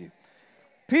from you.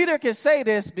 Peter can say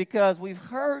this because we've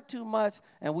heard too much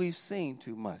and we've seen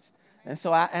too much. And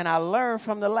so I learned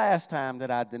from the last time that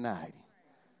I denied him.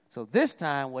 So this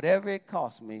time, whatever it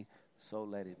cost me, so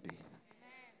let it be.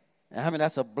 And I mean,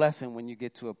 that's a blessing when you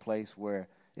get to a place where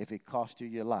if it cost you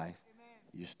your life,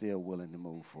 you're still willing to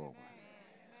move forward.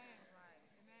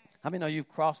 How many know you've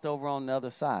crossed over on the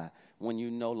other side when you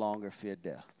no longer fear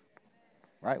death?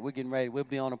 Right? We're getting ready. We'll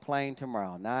be on a plane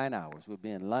tomorrow, 9 hours. We'll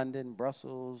be in London,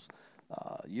 Brussels,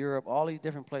 Europe, all these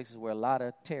different places where a lot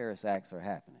of terrorist acts are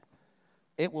happening.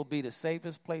 It will be the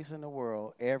safest place in the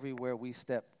world everywhere we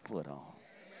step foot on.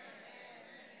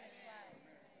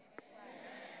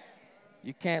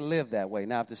 You can't live that way.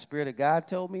 Now, if the Spirit of God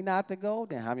told me not to go,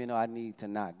 then how many know I need to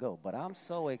not go? But I'm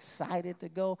so excited to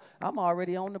go, I'm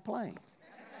already on the plane.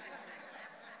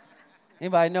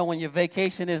 Anybody know when your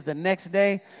vacation is the next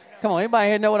day? Come on, anybody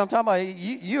here know what I'm talking about?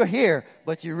 You're here,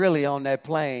 but you're really on that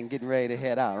plane getting ready to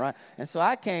head out, right? And so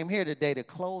I came here today to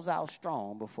close out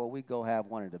strong before we go have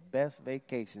one of the best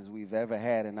vacations we've ever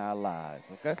had in our lives,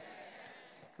 okay?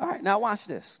 All right, now watch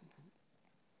this.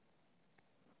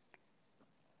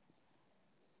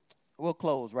 We'll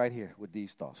close right here with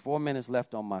these thoughts. 4 minutes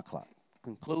left on my clock.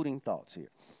 Concluding thoughts here.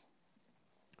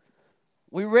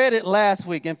 We read it last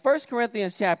week in 1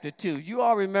 Corinthians chapter 2. You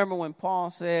all remember when Paul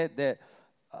said that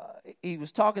he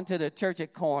was talking to the church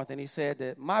at Corinth, and he said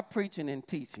that my preaching and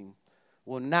teaching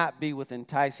will not be with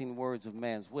enticing words of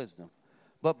man's wisdom,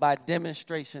 but by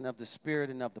demonstration of the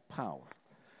Spirit and of the power.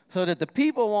 So that the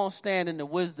people won't stand in the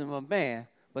wisdom of man,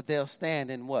 but they'll stand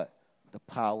in what? The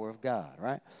power of God,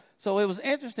 right? So it was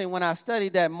interesting when I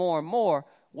studied that more and more.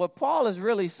 What Paul is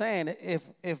really saying,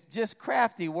 if just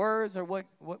crafty words are what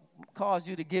caused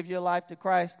you to give your life to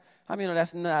Christ, I mean,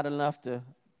 that's not enough to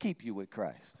keep you with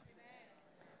Christ.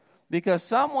 Because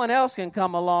someone else can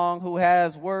come along who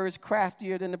has words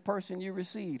craftier than the person you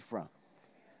received from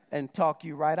and talk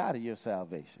you right out of your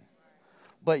salvation.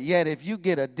 But yet, if you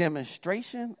get a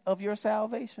demonstration of your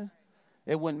salvation,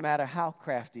 it wouldn't matter how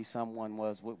crafty someone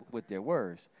was with their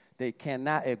words. They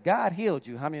cannot, if God healed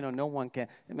you, how many know no one can?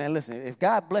 Man, listen, if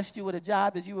God blessed you with a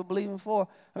job that you were believing for,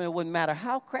 I mean, it wouldn't matter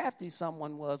how crafty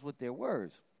someone was with their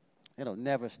words. It'll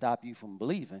never stop you from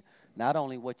believing not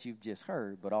only what you've just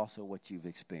heard, but also what you've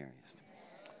experienced.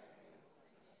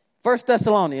 1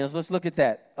 Thessalonians, let's look at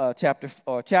that,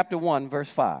 chapter 1,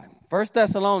 verse 5. 1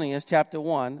 Thessalonians, chapter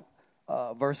 1,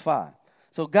 verse 5.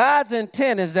 So God's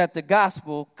intent is that the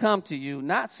gospel come to you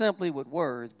not simply with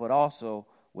words, but also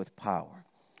with power.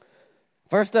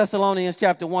 1 Thessalonians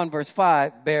chapter 1, verse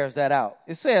 5 bears that out.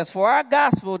 It says, for our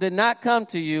gospel did not come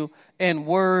to you in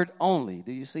word only.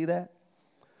 Do you see that?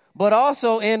 But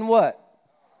also in what?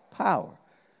 Power.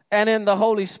 And in the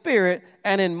Holy Spirit,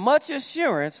 and in much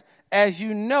assurance, as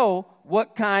you know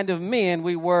what kind of men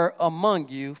we were among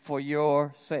you for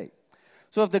your sake.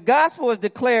 So if the gospel is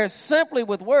declared simply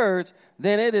with words,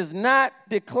 then it is not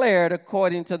declared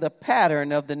according to the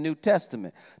pattern of the New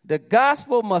Testament. The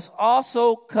gospel must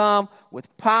also come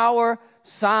with power,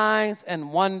 signs,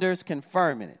 and wonders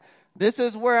confirming it. This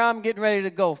is where I'm getting ready to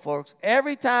go, folks.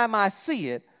 Every time I see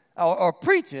it or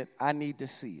preach it, I need to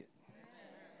see it.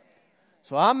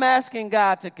 So I'm asking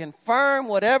God to confirm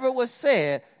whatever was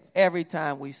said every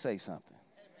time we say something.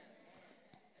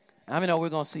 How many know we're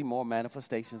going to see more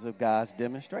manifestations of God's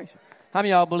demonstration? How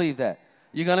many of y'all believe that?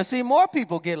 You're going to see more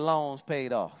people get loans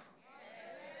paid off.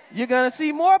 You're going to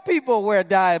see more people where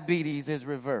diabetes is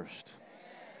reversed.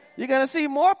 You're going to see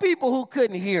more people who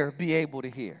couldn't hear be able to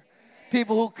hear.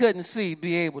 People who couldn't see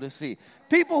be able to see.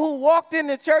 People who walked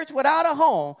into church without a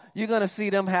home, you're going to see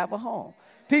them have a home.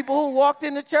 People who walked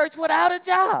into church without a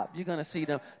job, you're going to see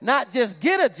them not just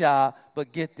get a job,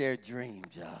 but get their dream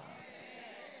job.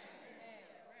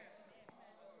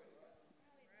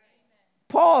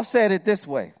 Paul said it this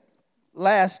way.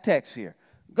 Last text here.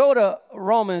 Go to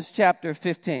Romans chapter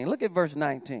 15. Look at verse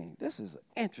 19. This is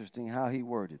interesting how he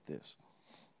worded this.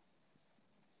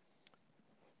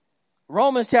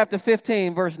 Romans chapter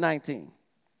 15, verse 19.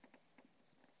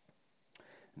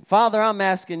 Father, I'm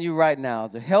asking you right now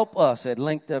to help us at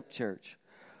Linked Up Church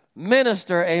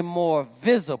minister a more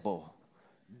visible,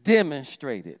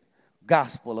 demonstrated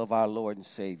gospel of our Lord and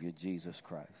Savior, Jesus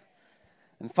Christ.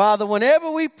 And Father,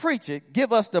 whenever we preach it,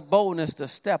 give us the boldness to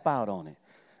step out on it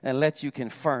and let you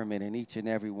confirm it in each and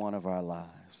every one of our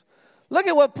lives. Look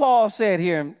at what Paul said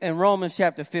here in Romans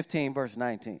chapter 15, verse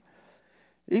 19.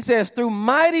 He says, through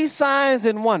mighty signs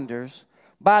and wonders,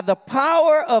 by the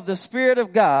power of the Spirit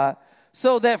of God,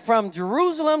 so that from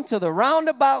Jerusalem to the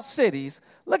roundabout cities,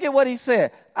 look at what he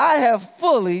said, I have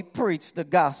fully preached the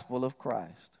gospel of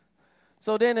Christ.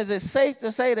 So then is it safe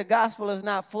to say the gospel is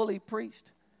not fully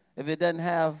preached if it doesn't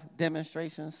have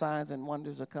demonstrations, signs, and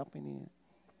wonders accompanying it?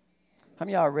 How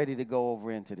many of y'all are ready to go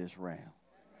over into this realm?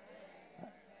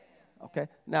 Okay.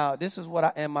 Now, this is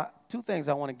what two things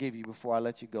I want to give you before I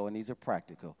let you go, and these are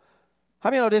practical. How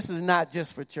many know this is not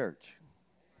just for church?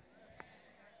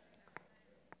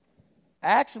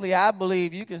 Actually, I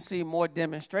believe you can see more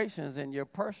demonstrations in your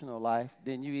personal life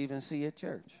than you even see at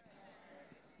church.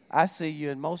 I see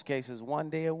you in most cases one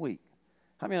day a week.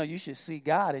 How many know you should see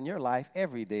God in your life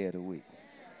every day of the week?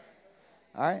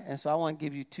 All right, and so I want to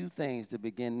give you two things to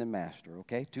begin to master,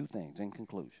 okay? Two things in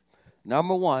conclusion.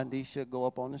 Number one, these should go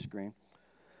up on the screen.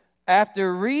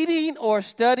 After reading or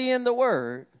studying the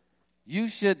Word, you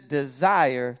should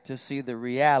desire to see the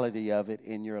reality of it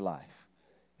in your life.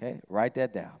 Okay, write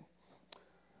that down.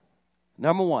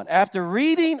 Number one, after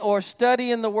reading or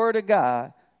studying the Word of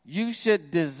God, you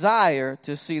should desire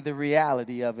to see the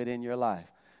reality of it in your life.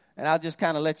 And I'll just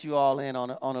kind of let you all in on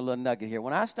a little nugget here.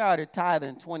 When I started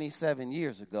tithing 27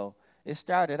 years ago, it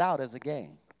started out as a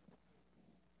game.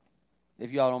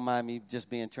 If y'all don't mind me just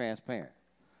being transparent.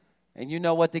 And you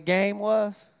know what the game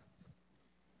was?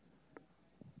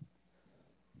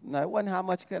 No, it wasn't how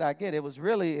much could I get. It was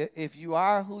really, if you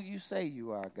are who you say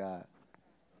you are, God,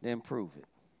 then prove it.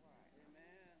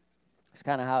 It's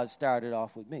kind of how it started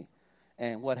off with me.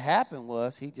 And what happened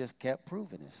was he just kept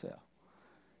proving himself.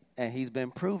 And he's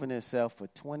been proving himself for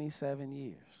 27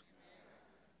 years.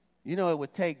 You know, it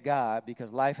would take God,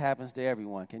 because life happens to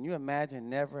everyone. Can you imagine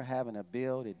never having a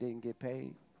bill that didn't get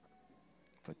paid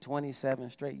for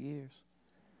 27 straight years?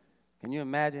 Can you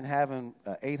imagine having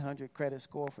an 800 credit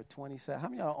score for 27? How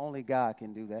many of y'all only God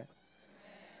can do that?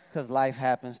 Because life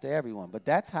happens to everyone. But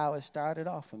that's how it started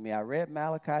off for me. I read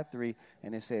Malachi 3,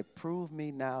 and it said, prove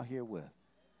me now herewith.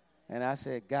 And I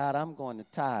said, God, I'm going to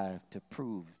tithe to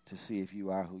prove, to see if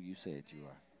you are who you said you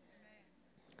are.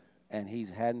 And he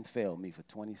hadn't failed me for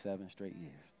 27 straight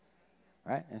years.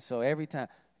 Right? And so every time,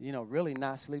 you know, really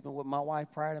not sleeping with my wife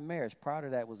prior to marriage. Prior to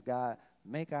that was, God,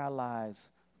 make our lives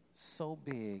so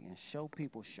big and show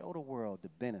the world the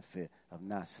benefit of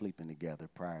not sleeping together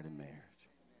prior to marriage.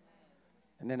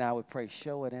 And then I would pray,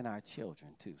 show it in our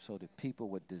children too, so that people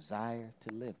would desire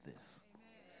to live this.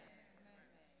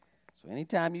 So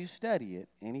anytime you study it,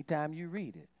 anytime you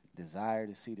read it, desire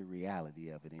to see the reality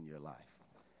of it in your life.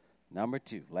 Number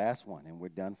 2, last one, and we're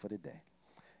done for today.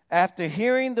 After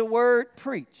hearing the word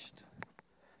preached,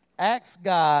 ask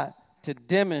God to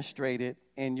demonstrate it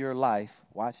in your life.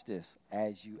 Watch this,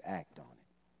 as you act on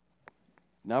it.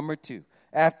 Number 2,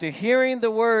 after hearing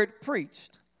the word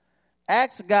preached,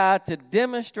 ask God to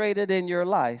demonstrate it in your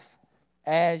life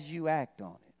as you act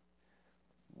on it.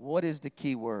 What is the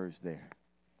key words there?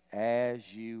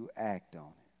 As you act on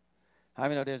it. How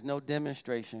many know there's no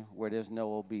demonstration where there's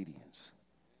no obedience?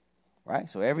 Right?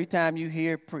 So every time you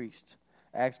hear it preached,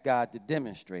 ask God to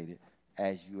demonstrate it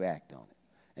as you act on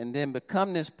it. And then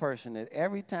become this person that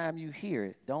every time you hear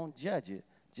it, don't judge it,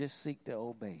 just seek to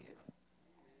obey it.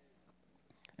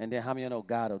 And then how many of you know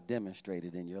God will demonstrate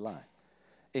it in your life?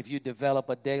 If you develop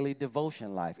a daily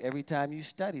devotion life, every time you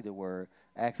study the word,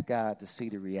 ask God to see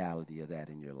the reality of that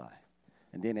in your life.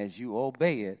 And then as you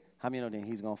obey it, how many know then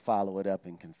he's going to follow it up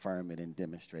and confirm it and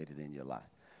demonstrate it in your life?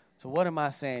 So what am I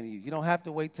saying to you? You don't have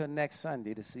to wait till next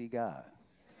Sunday to see God.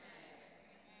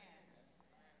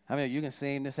 How many of you can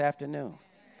see him this afternoon?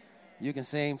 You can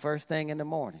see him first thing in the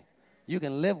morning. You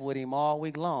can live with him all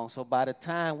week long. So by the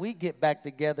time we get back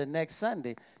together next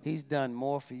Sunday, he's done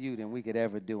more for you than we could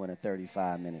ever do in a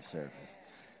 35-minute service.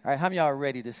 All right, how many of y'all are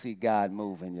ready to see God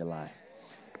move in your life?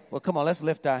 Well, come on, let's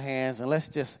lift our hands and let's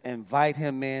just invite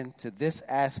him in to this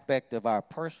aspect of our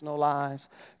personal lives,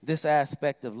 this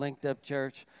aspect of Linked Up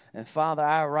Church. And Father,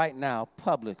 I right now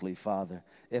publicly, Father,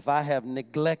 if I have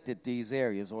neglected these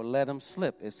areas or let them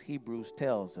slip, as Hebrews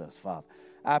tells us, Father,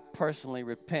 I personally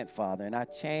repent, Father, and I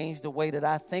change the way that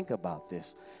I think about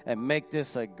this and make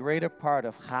this a greater part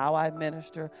of how I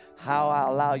minister, how I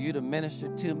allow you to minister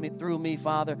to me, through me,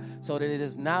 Father, so that it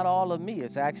is not all of me.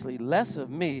 It's actually less of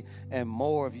me and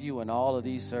more of you in all of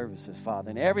these services,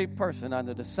 Father. And every person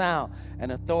under the sound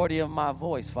and authority of my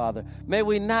voice, Father, may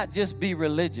we not just be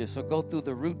religious or go through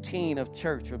the routine of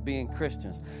church or being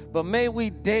Christians, but may we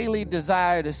daily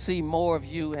desire to see more of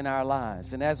you in our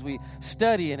lives. And as we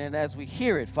study it and as we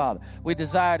hear it, Father, we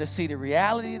desire to see the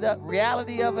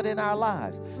reality of it in our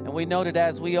lives. And we know that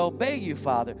as we obey you,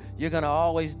 Father, you're going to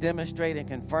always demonstrate and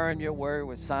confirm your word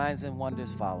with signs and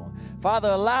wonders following. Father,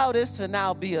 allow this to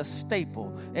now be a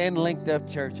staple in Linked Up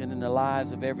Church and in the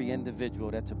lives of every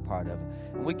individual that's a part of it.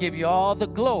 And we give you all the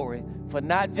glory for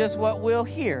not just what we'll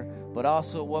hear, but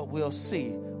also what we'll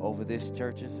see over this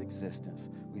church's existence.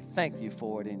 We thank you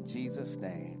for it in Jesus'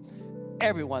 name.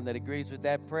 Everyone that agrees with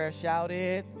that prayer, shout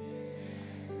it.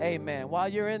 Amen. While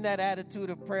you're in that attitude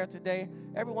of prayer today,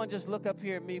 everyone just look up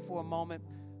here at me for a moment.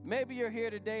 Maybe you're here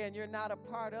today and you're not a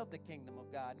part of the kingdom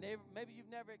of God. Maybe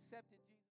you've never accepted